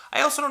nature. I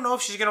also don't know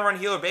if she's going to run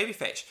heel or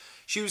babyface.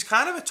 She was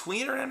kind of a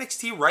tweener in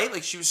NXT,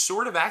 right? She was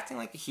sort of acting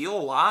like a heel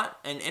a lot,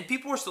 and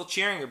people were still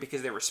cheering her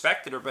because they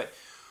respected her, but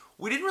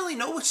we didn't really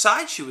know which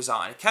side she was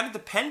on. It kind of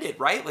depended,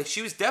 right?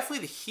 She was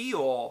definitely the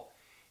heel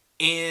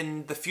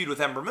in the feud with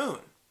Ember Moon,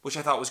 which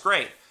I thought was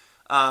great.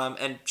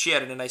 And she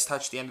had a nice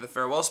touch at the end of the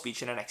farewell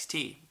speech in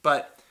NXT.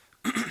 But,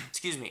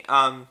 excuse me,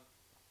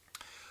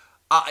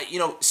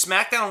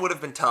 SmackDown would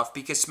have been tough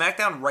because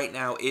SmackDown right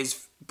now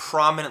is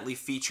prominently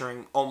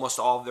featuring almost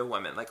all of their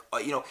women.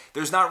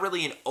 There's not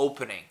really an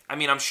opening. I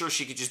mean, I'm sure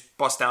she could just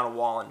bust down a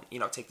wall and,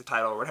 take the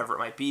title or whatever it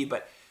might be.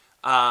 But,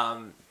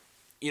 it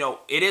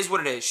is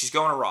what it is. She's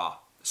going to Raw.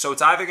 So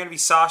it's either going to be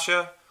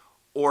Sasha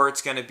or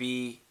it's going to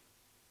be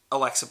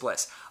Alexa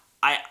Bliss.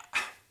 I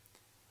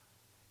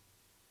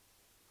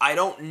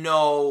don't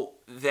know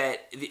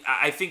that.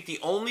 I think the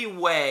only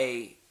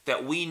way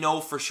that we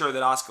know for sure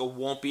that Asuka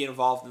won't be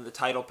involved in the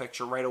title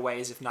picture right away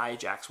is if Nia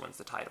Jax wins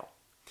the title.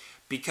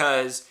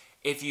 Because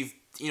if you've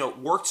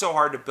worked so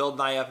hard to build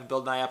Nia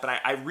up, and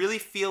I really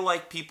feel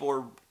like people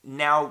are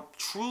now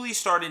truly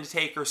starting to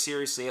take her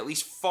seriously, at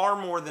least far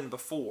more than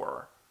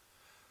before,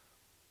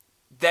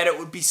 that it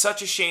would be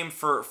such a shame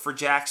for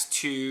Jax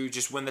to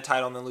just win the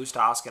title and then lose to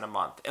Asuka in a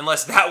month.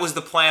 Unless that was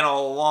the plan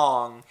all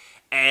along,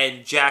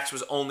 and Jax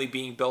was only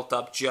being built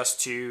up just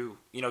to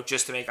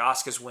make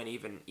Asuka's win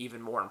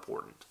even more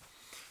important.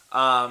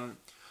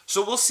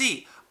 So we'll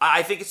see.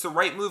 I think it's the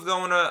right move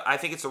going to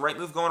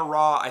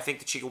Raw. I think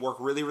that she could work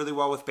really, really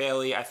well with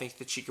Bayley. I think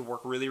that she could work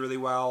really, really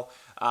well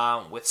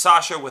with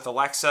Sasha, with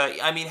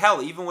Alexa. I mean,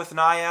 hell, even with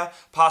Nia,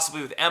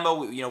 possibly with Emma.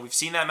 We've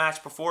seen that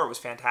match before. It was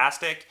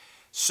fantastic.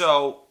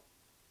 So,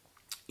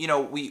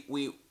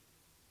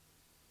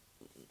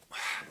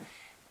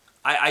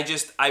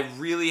 I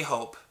really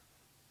hope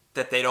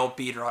that they don't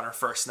beat her on her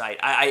first night.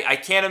 I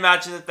can't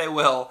imagine that they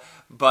will,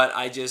 but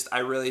I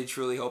really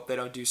truly hope they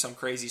don't do some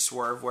crazy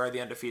swerve where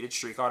the undefeated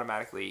streak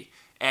automatically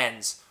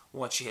ends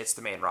once she hits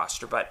the main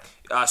roster. But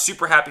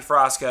super happy for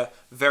Asuka.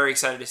 Very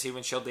excited to see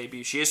when she'll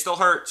debut. She is still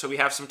hurt, so we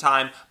have some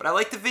time. But I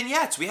like the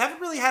vignettes. We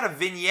haven't really had a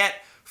vignette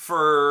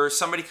for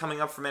somebody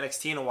coming up from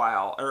NXT in a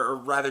while, or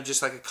rather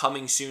just like a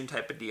coming soon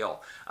type of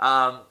deal.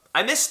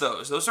 I miss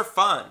those. Those are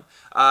fun.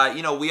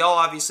 We all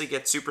obviously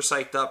get super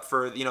psyched up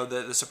for,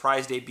 the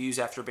surprise debuts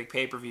after big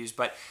pay-per-views,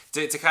 but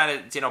to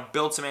kind of,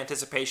 build some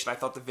anticipation, I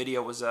thought the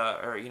video was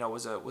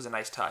a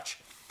nice touch.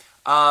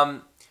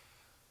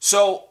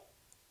 So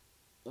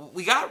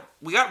we got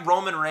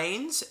Roman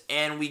Reigns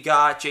and we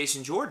got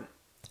Jason Jordan.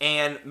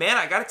 And man,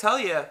 I got to tell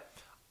you,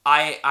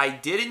 I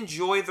did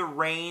enjoy the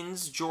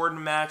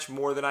Reigns-Jordan match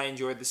more than I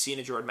enjoyed the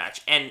Cena-Jordan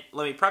match. And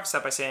let me preface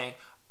that by saying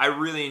I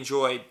really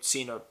enjoyed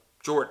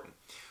Cena-Jordan.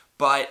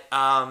 But,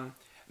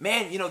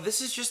 man,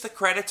 this is just a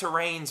credit to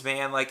Reigns,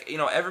 man. Like,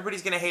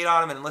 everybody's going to hate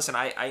on him. And listen,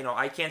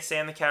 I can't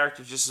stand the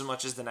character just as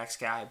much as the next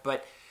guy.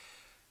 But,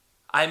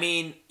 I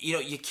mean,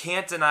 you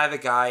can't deny the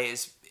guy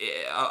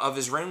of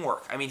his ring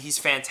work. I mean, he's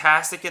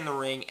fantastic in the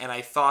ring. And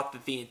I thought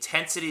that the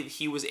intensity that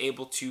he was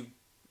able to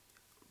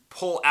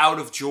pull out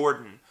of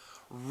Jordan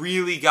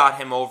really got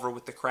him over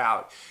with the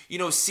crowd.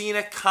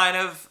 Cena kind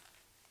of,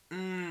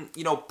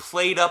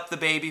 played up the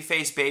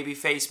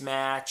babyface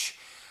match.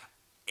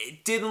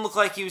 It didn't look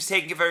like he was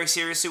taking it very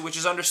seriously, which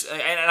is and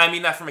I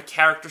mean that from a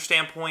character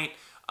standpoint.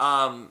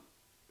 Kind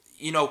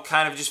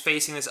of just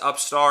facing this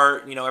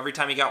upstart. Every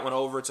time he got one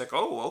over, it's like,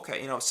 oh,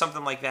 okay,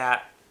 something like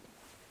that.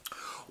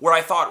 Where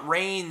I thought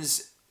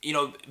Reigns,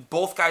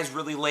 both guys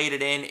really laid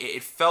it in.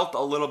 It felt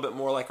a little bit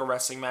more like a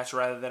wrestling match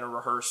rather than a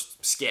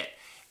rehearsed skit,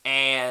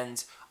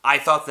 and I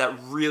thought that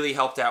really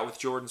helped out with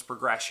Jordan's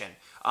progression.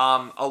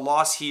 A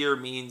loss here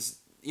means,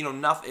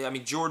 nothing. I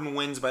mean, Jordan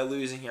wins by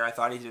losing here. I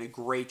thought he did a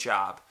great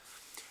job.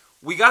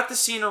 We got the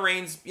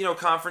Cena-Reigns,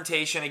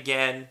 confrontation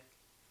again.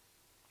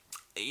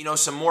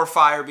 Some more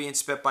fire being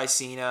spit by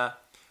Cena.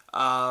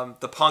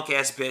 The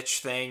punk-ass bitch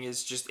thing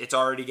is just, it's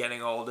already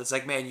getting old. It's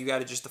like, man, you got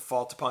to just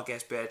default to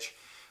punk-ass bitch.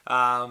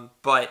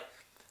 But,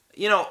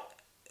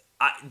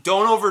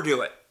 don't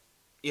overdo it.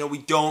 We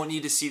don't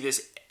need to see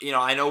this.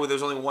 I know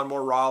there's only one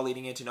more Raw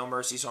leading into No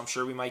Mercy, so I'm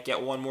sure we might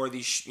get one more of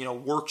these,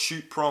 work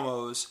shoot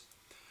promos.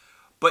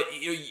 But,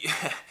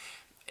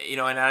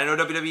 and I know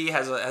WWE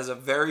has a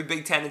very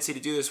big tendency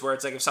to do this, where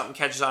it's like if something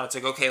catches on, it's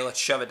like, okay, let's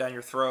shove it down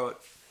your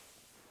throat.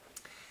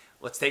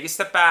 Let's take a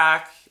step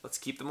back. Let's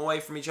keep them away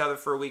from each other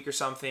for a week or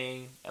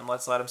something, and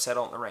let's let them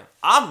settle in the ring.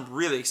 I'm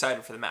really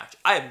excited for the match.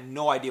 I have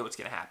no idea what's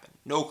going to happen.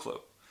 No clue.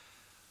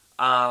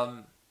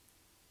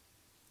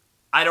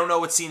 I don't know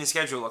what Cena's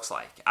schedule looks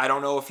like. I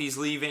don't know if he's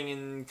leaving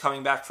and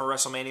coming back for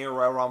WrestleMania or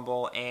Royal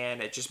Rumble,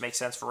 and it just makes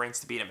sense for Reigns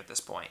to beat him at this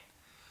point.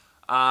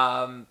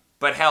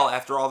 But hell,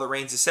 after all that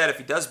Reigns has said, if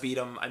he does beat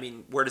him, I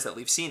mean, where does that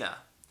leave Cena?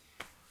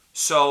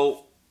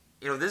 So,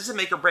 this is a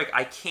make or break.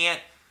 I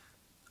can't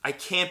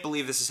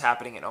believe this is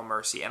happening at No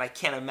Mercy, and I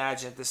can't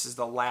imagine that this is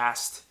the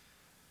last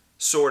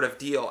sort of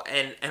deal.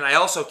 And I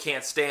also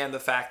can't stand the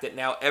fact that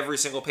now every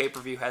single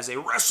pay-per-view has a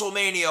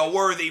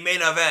WrestleMania-worthy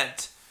main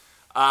event.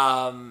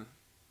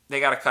 They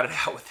got to cut it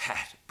out with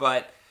that.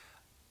 But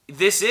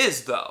this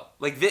is, though.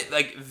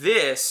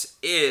 This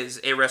is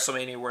a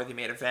WrestleMania-worthy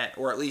main event,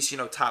 or at least,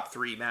 top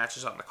 3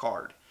 matches on the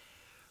card.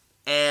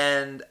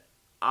 And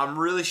I'm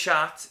really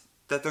shocked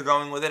that they're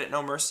going with it at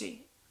No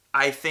Mercy.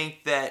 I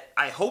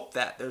hope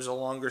that there's a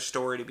longer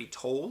story to be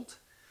told.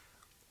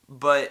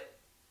 But,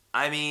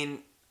 I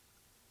mean,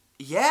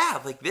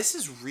 yeah, this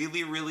is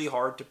really, really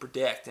hard to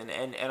predict.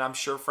 And I'm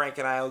sure Frank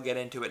and I will get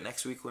into it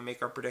next week when we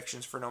make our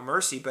predictions for No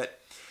Mercy. But,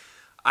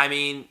 I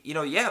mean,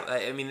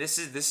 this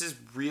is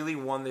really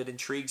one that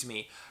intrigues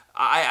me.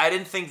 I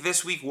didn't think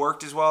this week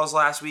worked as well as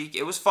last week.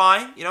 It was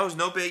fine. It was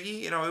no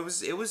biggie.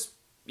 It was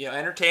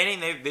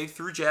entertaining. They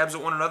threw jabs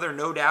at one another,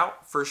 no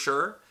doubt, for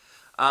sure.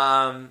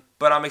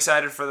 But I'm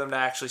excited for them to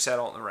actually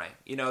settle in the ring.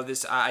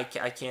 I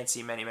can't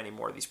see many, many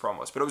more of these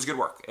promos. But it was good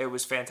work. It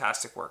was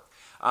fantastic work.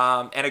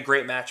 And a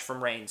great match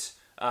from Reigns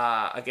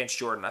against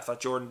Jordan. I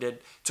thought Jordan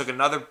took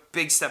another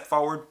big step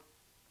forward.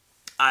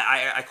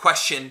 I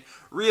question,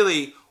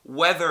 really,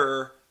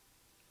 whether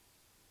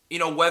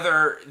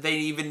they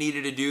even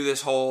needed to do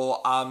this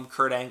whole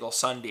Kurt Angle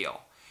son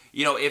deal.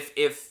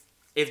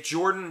 If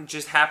Jordan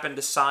just happened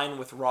to sign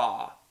with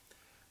Raw,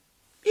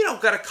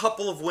 got a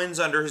couple of wins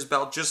under his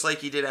belt, just like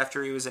he did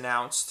after he was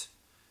announced.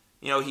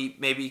 He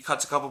maybe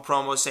cuts a couple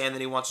promos saying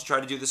that he wants to try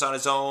to do this on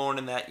his own,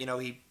 and that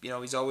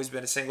he's always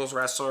been a singles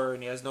wrestler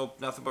and he has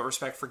nothing but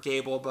respect for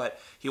Gable, but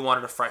he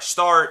wanted a fresh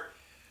start.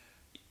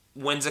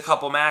 Wins a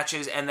couple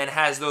matches, and then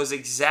has those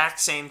exact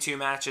same 2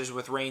 matches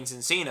with Reigns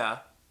and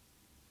Cena.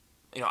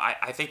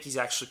 I think he's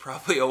actually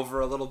probably over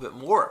a little bit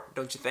more,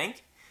 don't you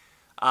think?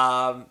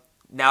 Now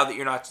that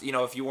you're not,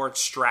 if you weren't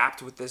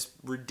strapped with this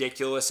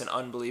ridiculous and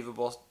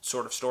unbelievable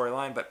sort of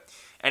storyline. But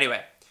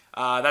anyway,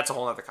 that's a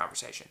whole other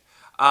conversation.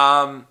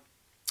 So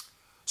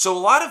a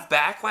lot of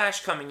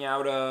backlash coming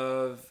out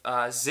of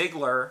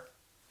Ziggler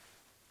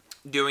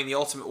doing the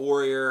Ultimate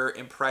Warrior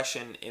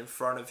impression in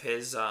front of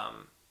his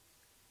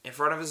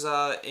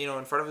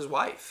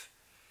wife.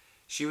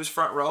 She was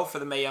front row for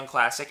the Mae Young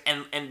Classic.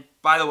 And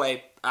by the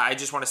way, I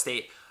just want to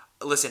state,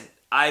 listen,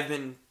 I've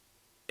been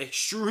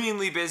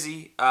extremely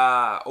busy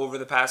over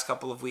the past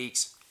couple of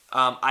weeks.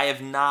 I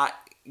have not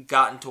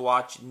gotten to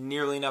watch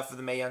nearly enough of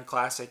the Mae Young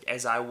Classic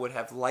as I would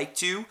have liked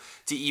to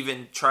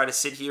even try to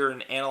sit here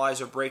and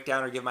analyze or break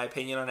down or give my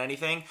opinion on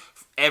anything.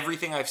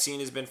 Everything I've seen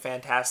has been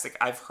fantastic.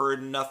 I've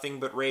heard nothing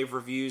but rave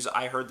reviews.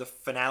 I heard the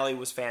finale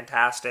was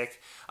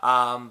fantastic.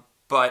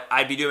 But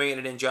I'd be doing it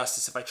an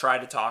injustice if I tried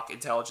to talk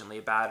intelligently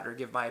about it or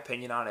give my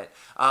opinion on it.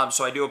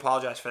 So I do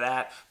apologize for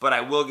that, but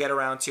I will get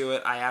around to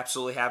it. I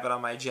absolutely have it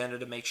on my agenda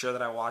to make sure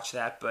that I watch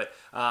that. But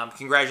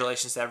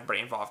congratulations to everybody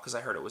involved because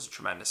I heard it was a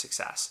tremendous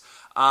success.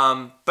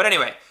 But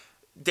anyway,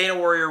 Dana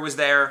Warrior was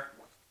there.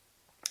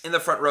 In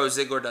the front row,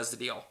 Ziggler does the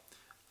deal.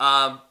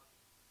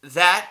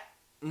 That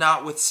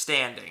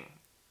notwithstanding,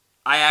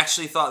 I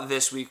actually thought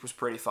this week was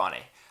pretty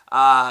funny.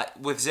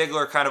 With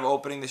Ziggler kind of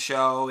opening the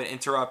show and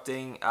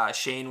interrupting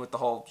Shane with the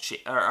whole,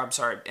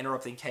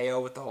 interrupting KO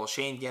with the whole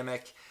Shane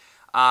gimmick,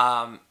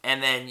 and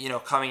then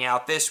coming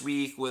out this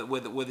week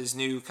with his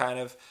new kind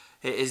of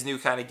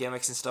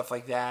gimmicks and stuff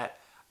like that.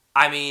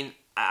 I mean,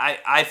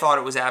 I thought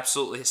it was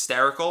absolutely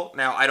hysterical.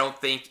 Now I don't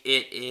think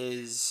it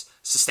is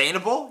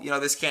sustainable.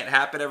 This can't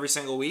happen every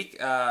single week.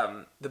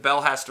 The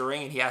bell has to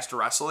ring and he has to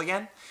wrestle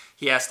again.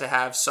 He has to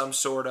have some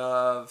sort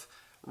of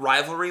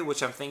rivalry,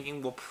 which I'm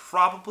thinking will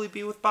probably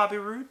be with Bobby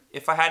Roode,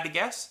 if I had to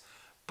guess.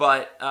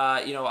 But,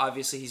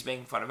 obviously he's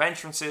making fun of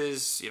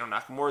entrances.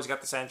 Nakamura's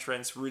got this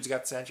entrance. Roode's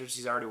got this entrance.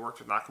 He's already worked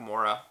with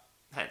Nakamura,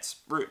 hence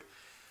Roode.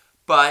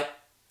 But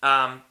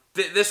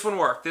this one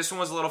worked. This one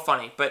was a little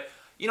funny. But,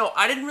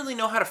 I didn't really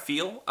know how to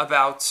feel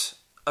about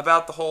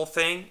the whole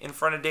thing in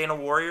front of Dana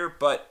Warrior.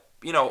 But,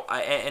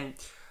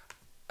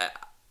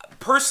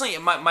 personally,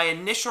 my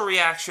initial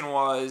reaction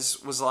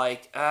was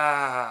like,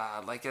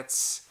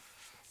 it's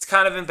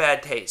kind of in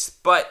bad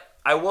taste. But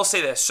I will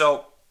say this.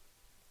 So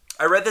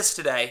I read this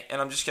today,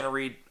 and I'm just going to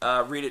read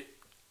it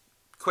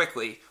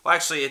quickly. Well,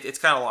 actually, it's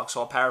kind of long,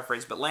 so I'll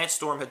paraphrase. But Lance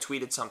Storm had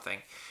tweeted something.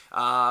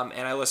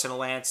 And I listen to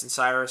Lance and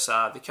Cyrus.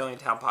 The Killing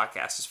Town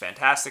podcast is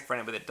fantastic. For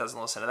anybody that doesn't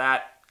listen to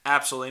that,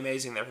 absolutely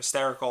amazing. They're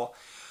hysterical.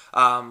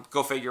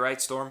 Go figure,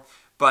 right, Storm?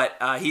 But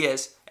he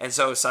is, and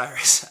so is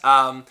Cyrus.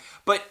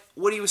 But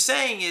what he was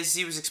saying is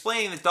he was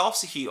explaining that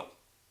Dolph's a heel.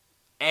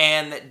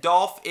 And that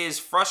Dolph is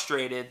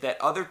frustrated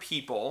that other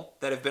people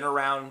that have been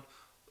around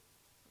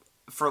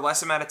for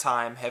less amount of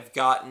time have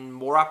gotten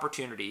more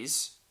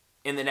opportunities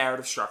in the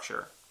narrative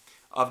structure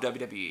of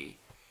WWE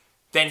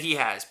than he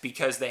has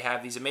because they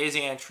have these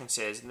amazing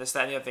entrances and this,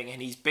 that, and the other thing.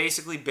 And he's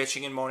basically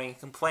bitching and moaning and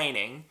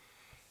complaining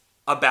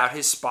about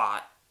his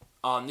spot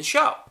on the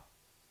show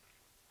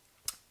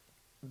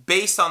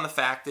based on the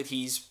fact that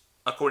he's,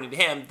 according to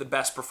him, the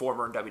best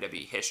performer in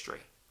WWE history.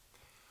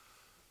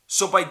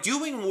 So by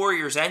doing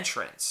Warrior's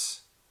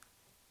entrance,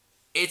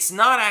 it's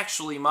not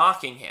actually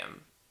mocking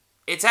him.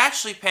 It's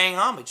actually paying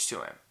homage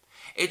to him.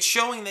 It's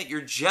showing that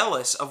you're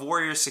jealous of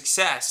Warrior's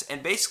success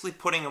and basically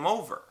putting him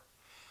over.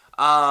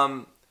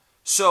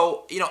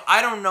 So, I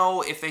don't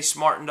know if they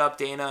smartened up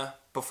Dana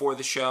before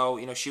the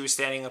show. She was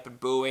standing up and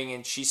booing,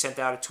 and she sent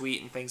out a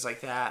tweet and things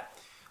like that.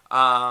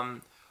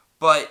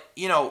 But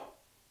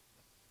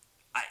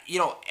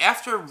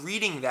after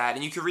reading that,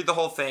 and you can read the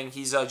whole thing,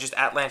 he's just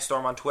at Lance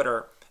Storm on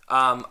Twitter.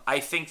 I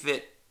think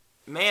that,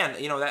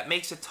 man, that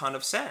makes a ton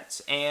of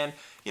sense. And,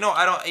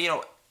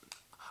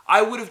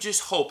 I would have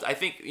just hoped, I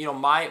think,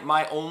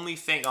 my only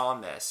thing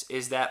on this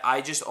is that I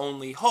just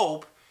only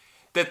hope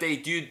that they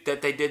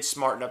did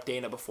smarten up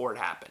Dana before it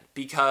happened.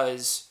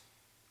 Because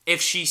if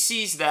she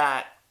sees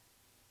that,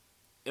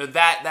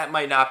 that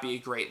might not be a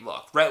great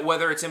look, right?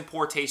 Whether it's in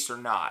poor taste or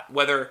not,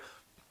 whether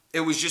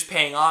it was just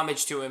paying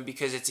homage to him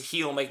because it's a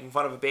heel making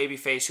fun of a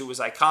babyface who was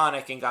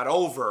iconic and got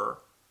over,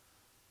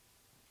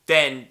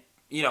 then,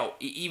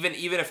 even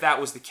if that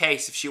was the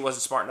case, if she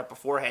wasn't smart enough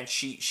beforehand,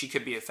 she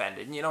could be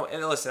offended. And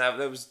listen,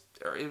 it was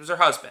her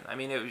husband. I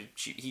mean,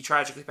 he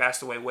tragically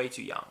passed away way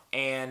too young.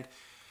 And,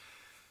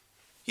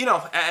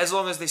 as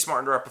long as they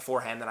smartened her up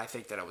beforehand, then I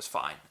think that it was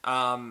fine.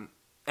 And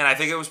I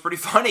think it was pretty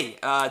funny,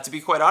 to be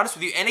quite honest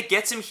with you. And it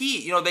gets him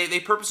heat. They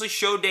purposely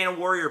showed Dana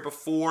Warrior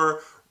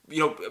before,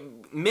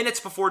 minutes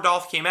before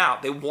Dolph came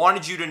out. They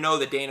wanted you to know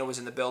that Dana was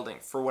in the building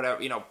for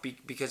whatever,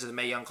 because of the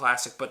Mae Young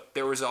Classic, but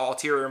there was an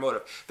ulterior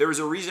motive. There was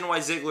a reason why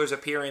Ziggler's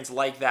appearance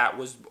like that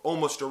was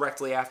almost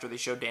directly after they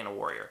showed Dana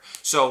Warrior.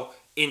 So,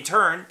 in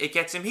turn, it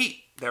gets him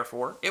heat.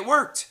 Therefore, it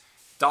worked.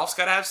 Dolph's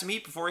got to have some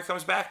heat before he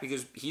comes back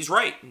because he's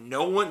right.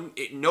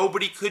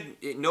 Nobody could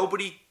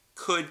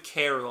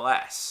care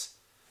less.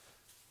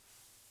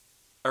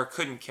 Or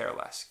couldn't care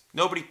less.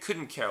 Nobody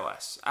couldn't care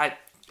less. I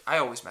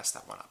always mess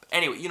that one up.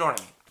 Anyway, you know what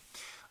I mean.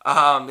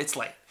 It's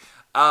late.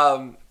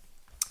 So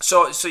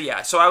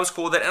I was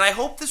cool with it, and I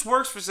hope this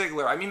works for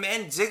Ziggler. I mean,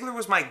 man, Ziggler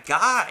was my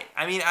guy.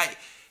 I mean, I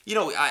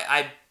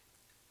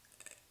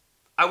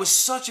I was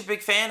such a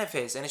big fan of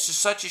his, and it's just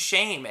such a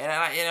shame. And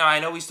I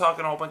know he's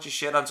talking a whole bunch of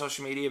shit on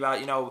social media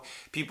about,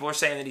 people are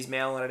saying that he's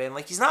mailing it in.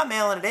 Like, he's not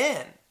mailing it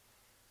in.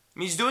 I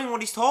mean, he's doing what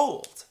he's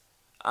told.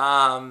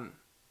 And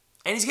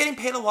he's getting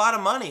paid a lot of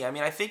money. I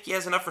mean, I think he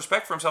has enough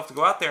respect for himself to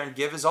go out there and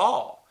give his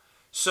all.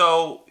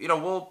 So,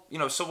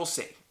 we'll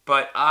see.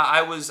 But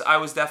I was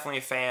definitely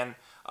a fan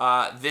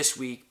this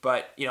week,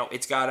 but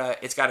it's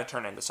gotta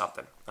turn into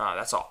something.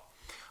 That's all.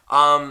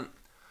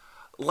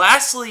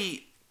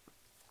 Lastly,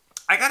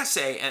 I gotta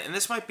say, and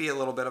this might be a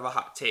little bit of a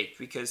hot take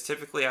because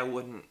typically I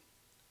wouldn't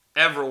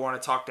ever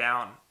want to talk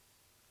down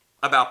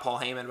about Paul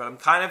Heyman, but I'm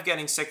kind of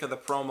getting sick of the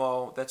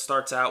promo that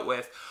starts out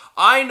with,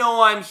 "I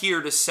know I'm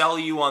here to sell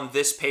you on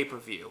this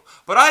pay-per-view,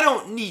 but I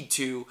don't need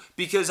to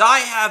because I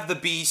have the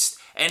Beast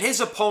and his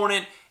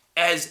opponent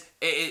as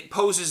it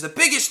poses the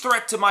biggest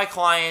threat to my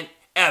client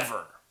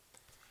ever."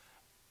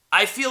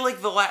 I feel like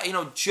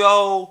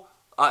Joe,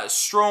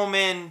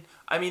 Strowman,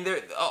 I mean,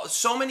 there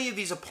so many of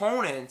these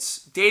opponents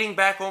dating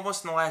back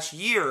almost in the last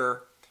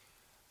year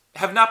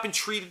have not been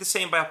treated the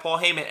same by Paul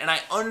Heyman, and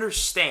I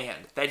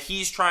understand that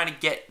he's trying to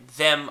get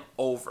them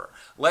over.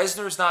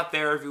 Lesnar's not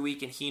there every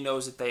week, and he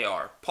knows that they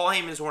are. Paul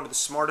Heyman is one of the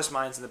smartest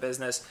minds in the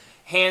business.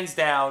 Hands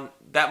down,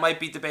 that might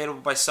be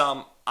debatable by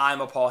some. I'm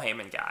a Paul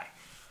Heyman guy.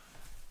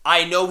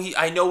 I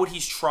know what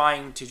he's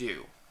trying to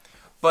do.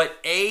 But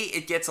A,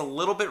 it gets a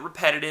little bit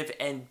repetitive,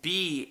 and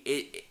B,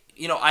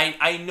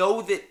 I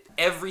know that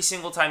every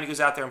single time he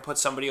goes out there and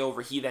puts somebody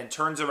over, he then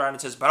turns around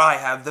and says, "But I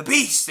have the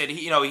Beast, and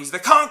he's the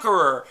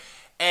conqueror."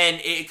 And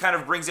it kind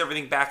of brings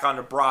everything back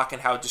onto Brock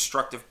and how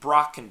destructive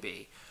Brock can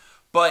be.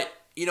 But,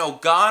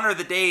 gone are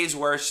the days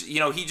where,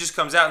 he just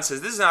comes out and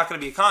says, "This is not going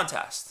to be a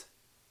contest.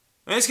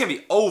 I mean, it's going to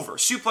be over.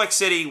 Suplex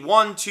City,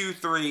 1, 2,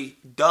 3,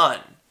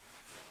 done.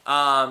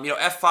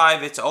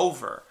 F5, it's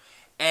over."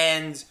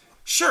 And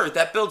sure,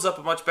 that builds up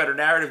a much better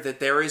narrative that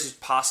there is a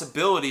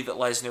possibility that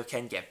Lesnar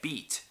can get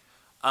beat.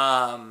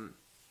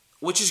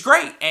 Which is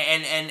great.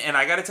 And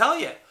I got to tell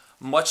you,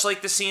 much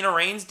like the Cena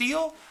Reigns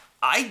deal,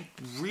 I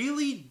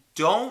really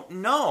don't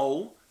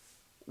know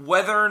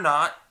whether or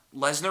not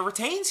Lesnar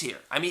retains here.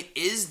 I mean,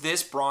 is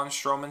this Braun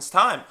Strowman's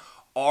time?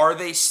 Are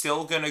they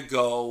still going to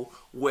go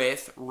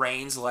with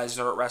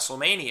Reigns-Lesnar at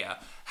WrestleMania?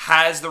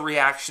 Has the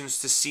reactions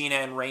to Cena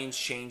and Reigns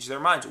changed their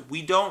minds?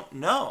 We don't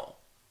know.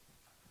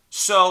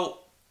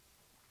 So,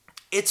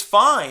 it's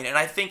fine, and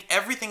I think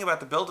everything about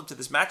the build-up to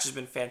this match has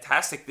been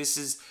fantastic. This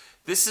is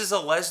a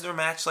Lesnar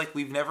match like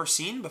we've never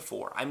seen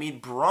before. I mean,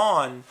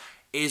 Braun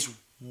is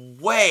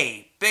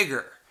way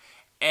bigger.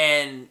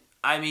 And,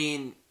 I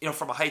mean,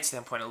 from a height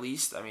standpoint at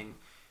least, I mean,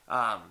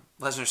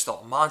 Lesnar's still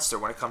a monster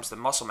when it comes to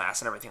muscle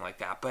mass and everything like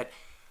that. But,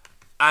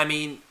 I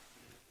mean,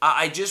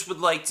 I just would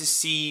like to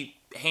see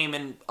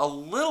Heyman a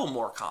little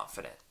more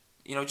confident.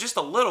 Just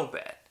a little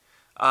bit.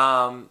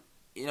 And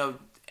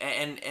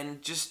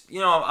just,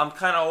 I'm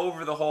kind of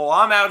over the whole,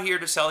 "I'm out here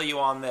to sell you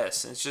on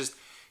this." And it's just,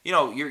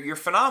 you're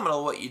phenomenal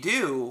at what you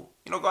do.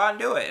 Go out and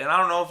do it. And I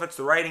don't know if it's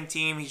the writing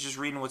team. He's just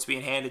reading what's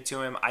being handed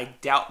to him. I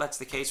doubt that's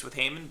the case with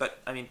Heyman, but,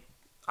 I mean,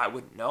 I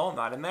wouldn't know. I'm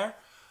not in there.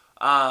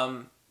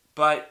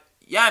 But,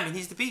 yeah, I mean,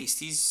 he's the Beast.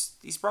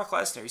 He's Brock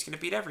Lesnar. He's going to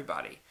beat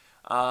everybody.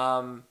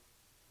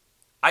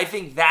 I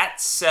think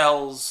that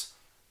sells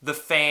the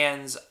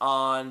fans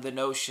on the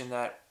notion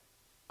that,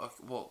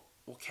 well,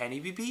 can he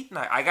be beaten?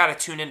 I got to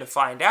tune in to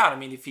find out. I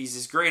mean, if he's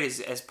as great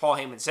as Paul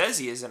Heyman says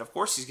he is, then of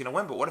course he's going to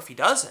win. But what if he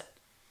doesn't?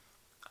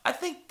 I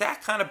think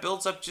that kind of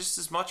builds up just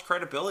as much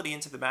credibility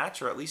into the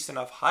match, or at least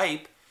enough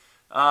hype,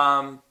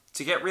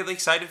 to get really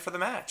excited for the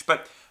match.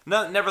 But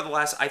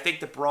nevertheless, I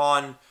think that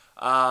Braun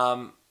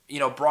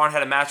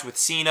had a match with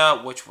Cena,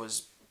 which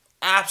was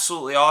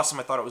absolutely awesome.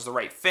 I thought it was the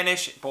right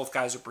finish. Both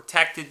guys are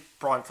protected.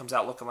 Braun comes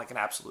out looking like an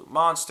absolute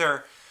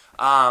monster.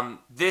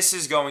 This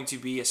is going to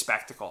be a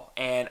spectacle,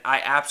 and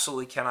I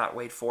absolutely cannot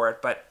wait for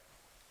it. But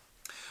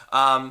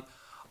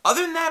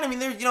other than that, I mean,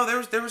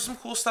 there was some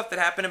cool stuff that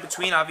happened in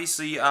between.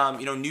 Obviously,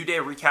 New Day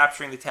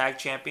recapturing the tag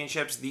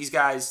championships. These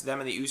guys,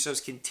 them and the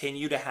Usos,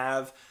 continue to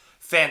have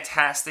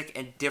fantastic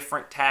and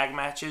different tag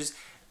matches.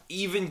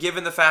 Even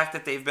given the fact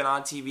that they've been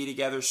on TV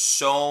together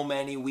so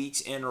many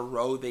weeks in a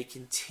row, they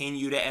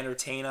continue to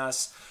entertain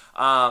us.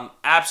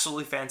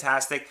 Absolutely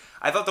fantastic.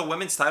 I thought the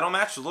women's title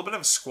match was a little bit of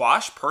a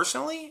squash,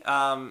 personally.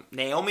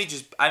 Naomi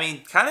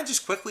kind of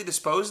just quickly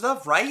disposed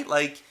of, right?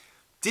 Like,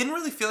 didn't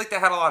really feel like they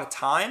had a lot of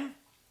time.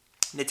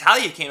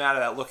 Natalya came out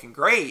of that looking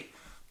great,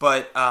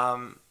 but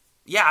I'm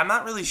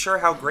not really sure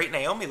how great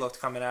Naomi looked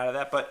coming out of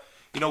that, but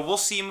we'll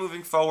see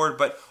moving forward.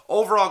 But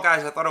overall,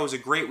 guys, I thought it was a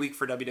great week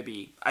for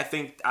WWE. I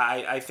think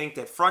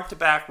that front to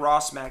back Raw,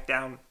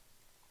 SmackDown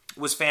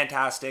was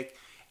fantastic,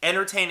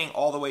 entertaining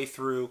all the way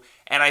through,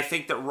 and I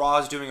think that Raw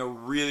is doing a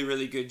really,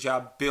 really good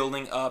job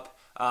building up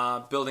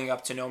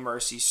to No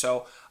Mercy.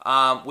 So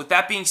With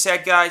that being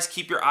said, guys,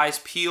 keep your eyes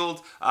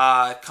peeled.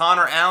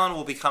 Connor Allen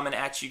will be coming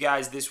at you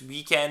guys this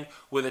weekend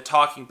with a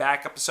Talking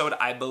Back episode.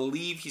 I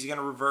believe he's going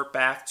to revert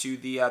back to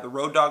the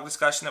Road Dogg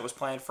discussion that was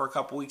planned for a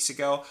couple weeks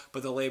ago,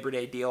 but the Labor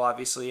Day deal,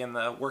 obviously, and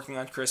the working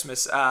on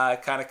Christmas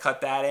kind of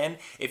cut that in.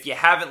 If you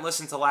haven't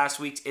listened to last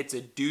week's, it's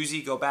a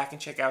doozy. Go back and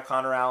check out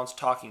Connor Allen's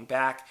Talking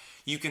Back.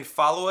 You can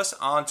follow us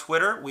on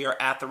Twitter. We are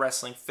at The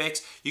Wrestling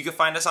Fix. You can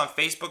find us on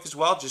Facebook as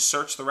well. Just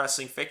search The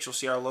Wrestling Fix. You'll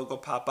see our logo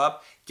pop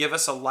up. Give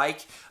us a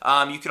like.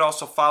 You could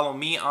also follow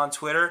me on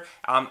Twitter.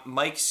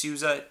 Mike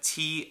Souza,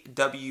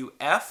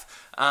 TWF.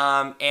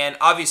 And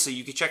obviously,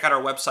 you can check out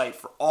our website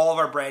for all of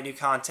our brand new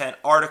content,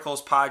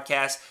 articles,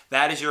 podcasts.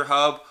 That is your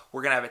hub.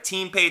 We're going to have a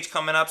team page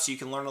coming up so you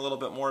can learn a little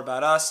bit more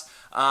about us.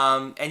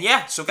 And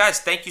yeah, so guys,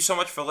 thank you so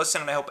much for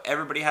listening. I hope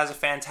everybody has a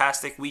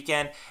fantastic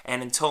weekend.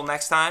 And until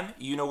next time,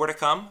 you know where to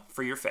come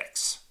for your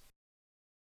fix.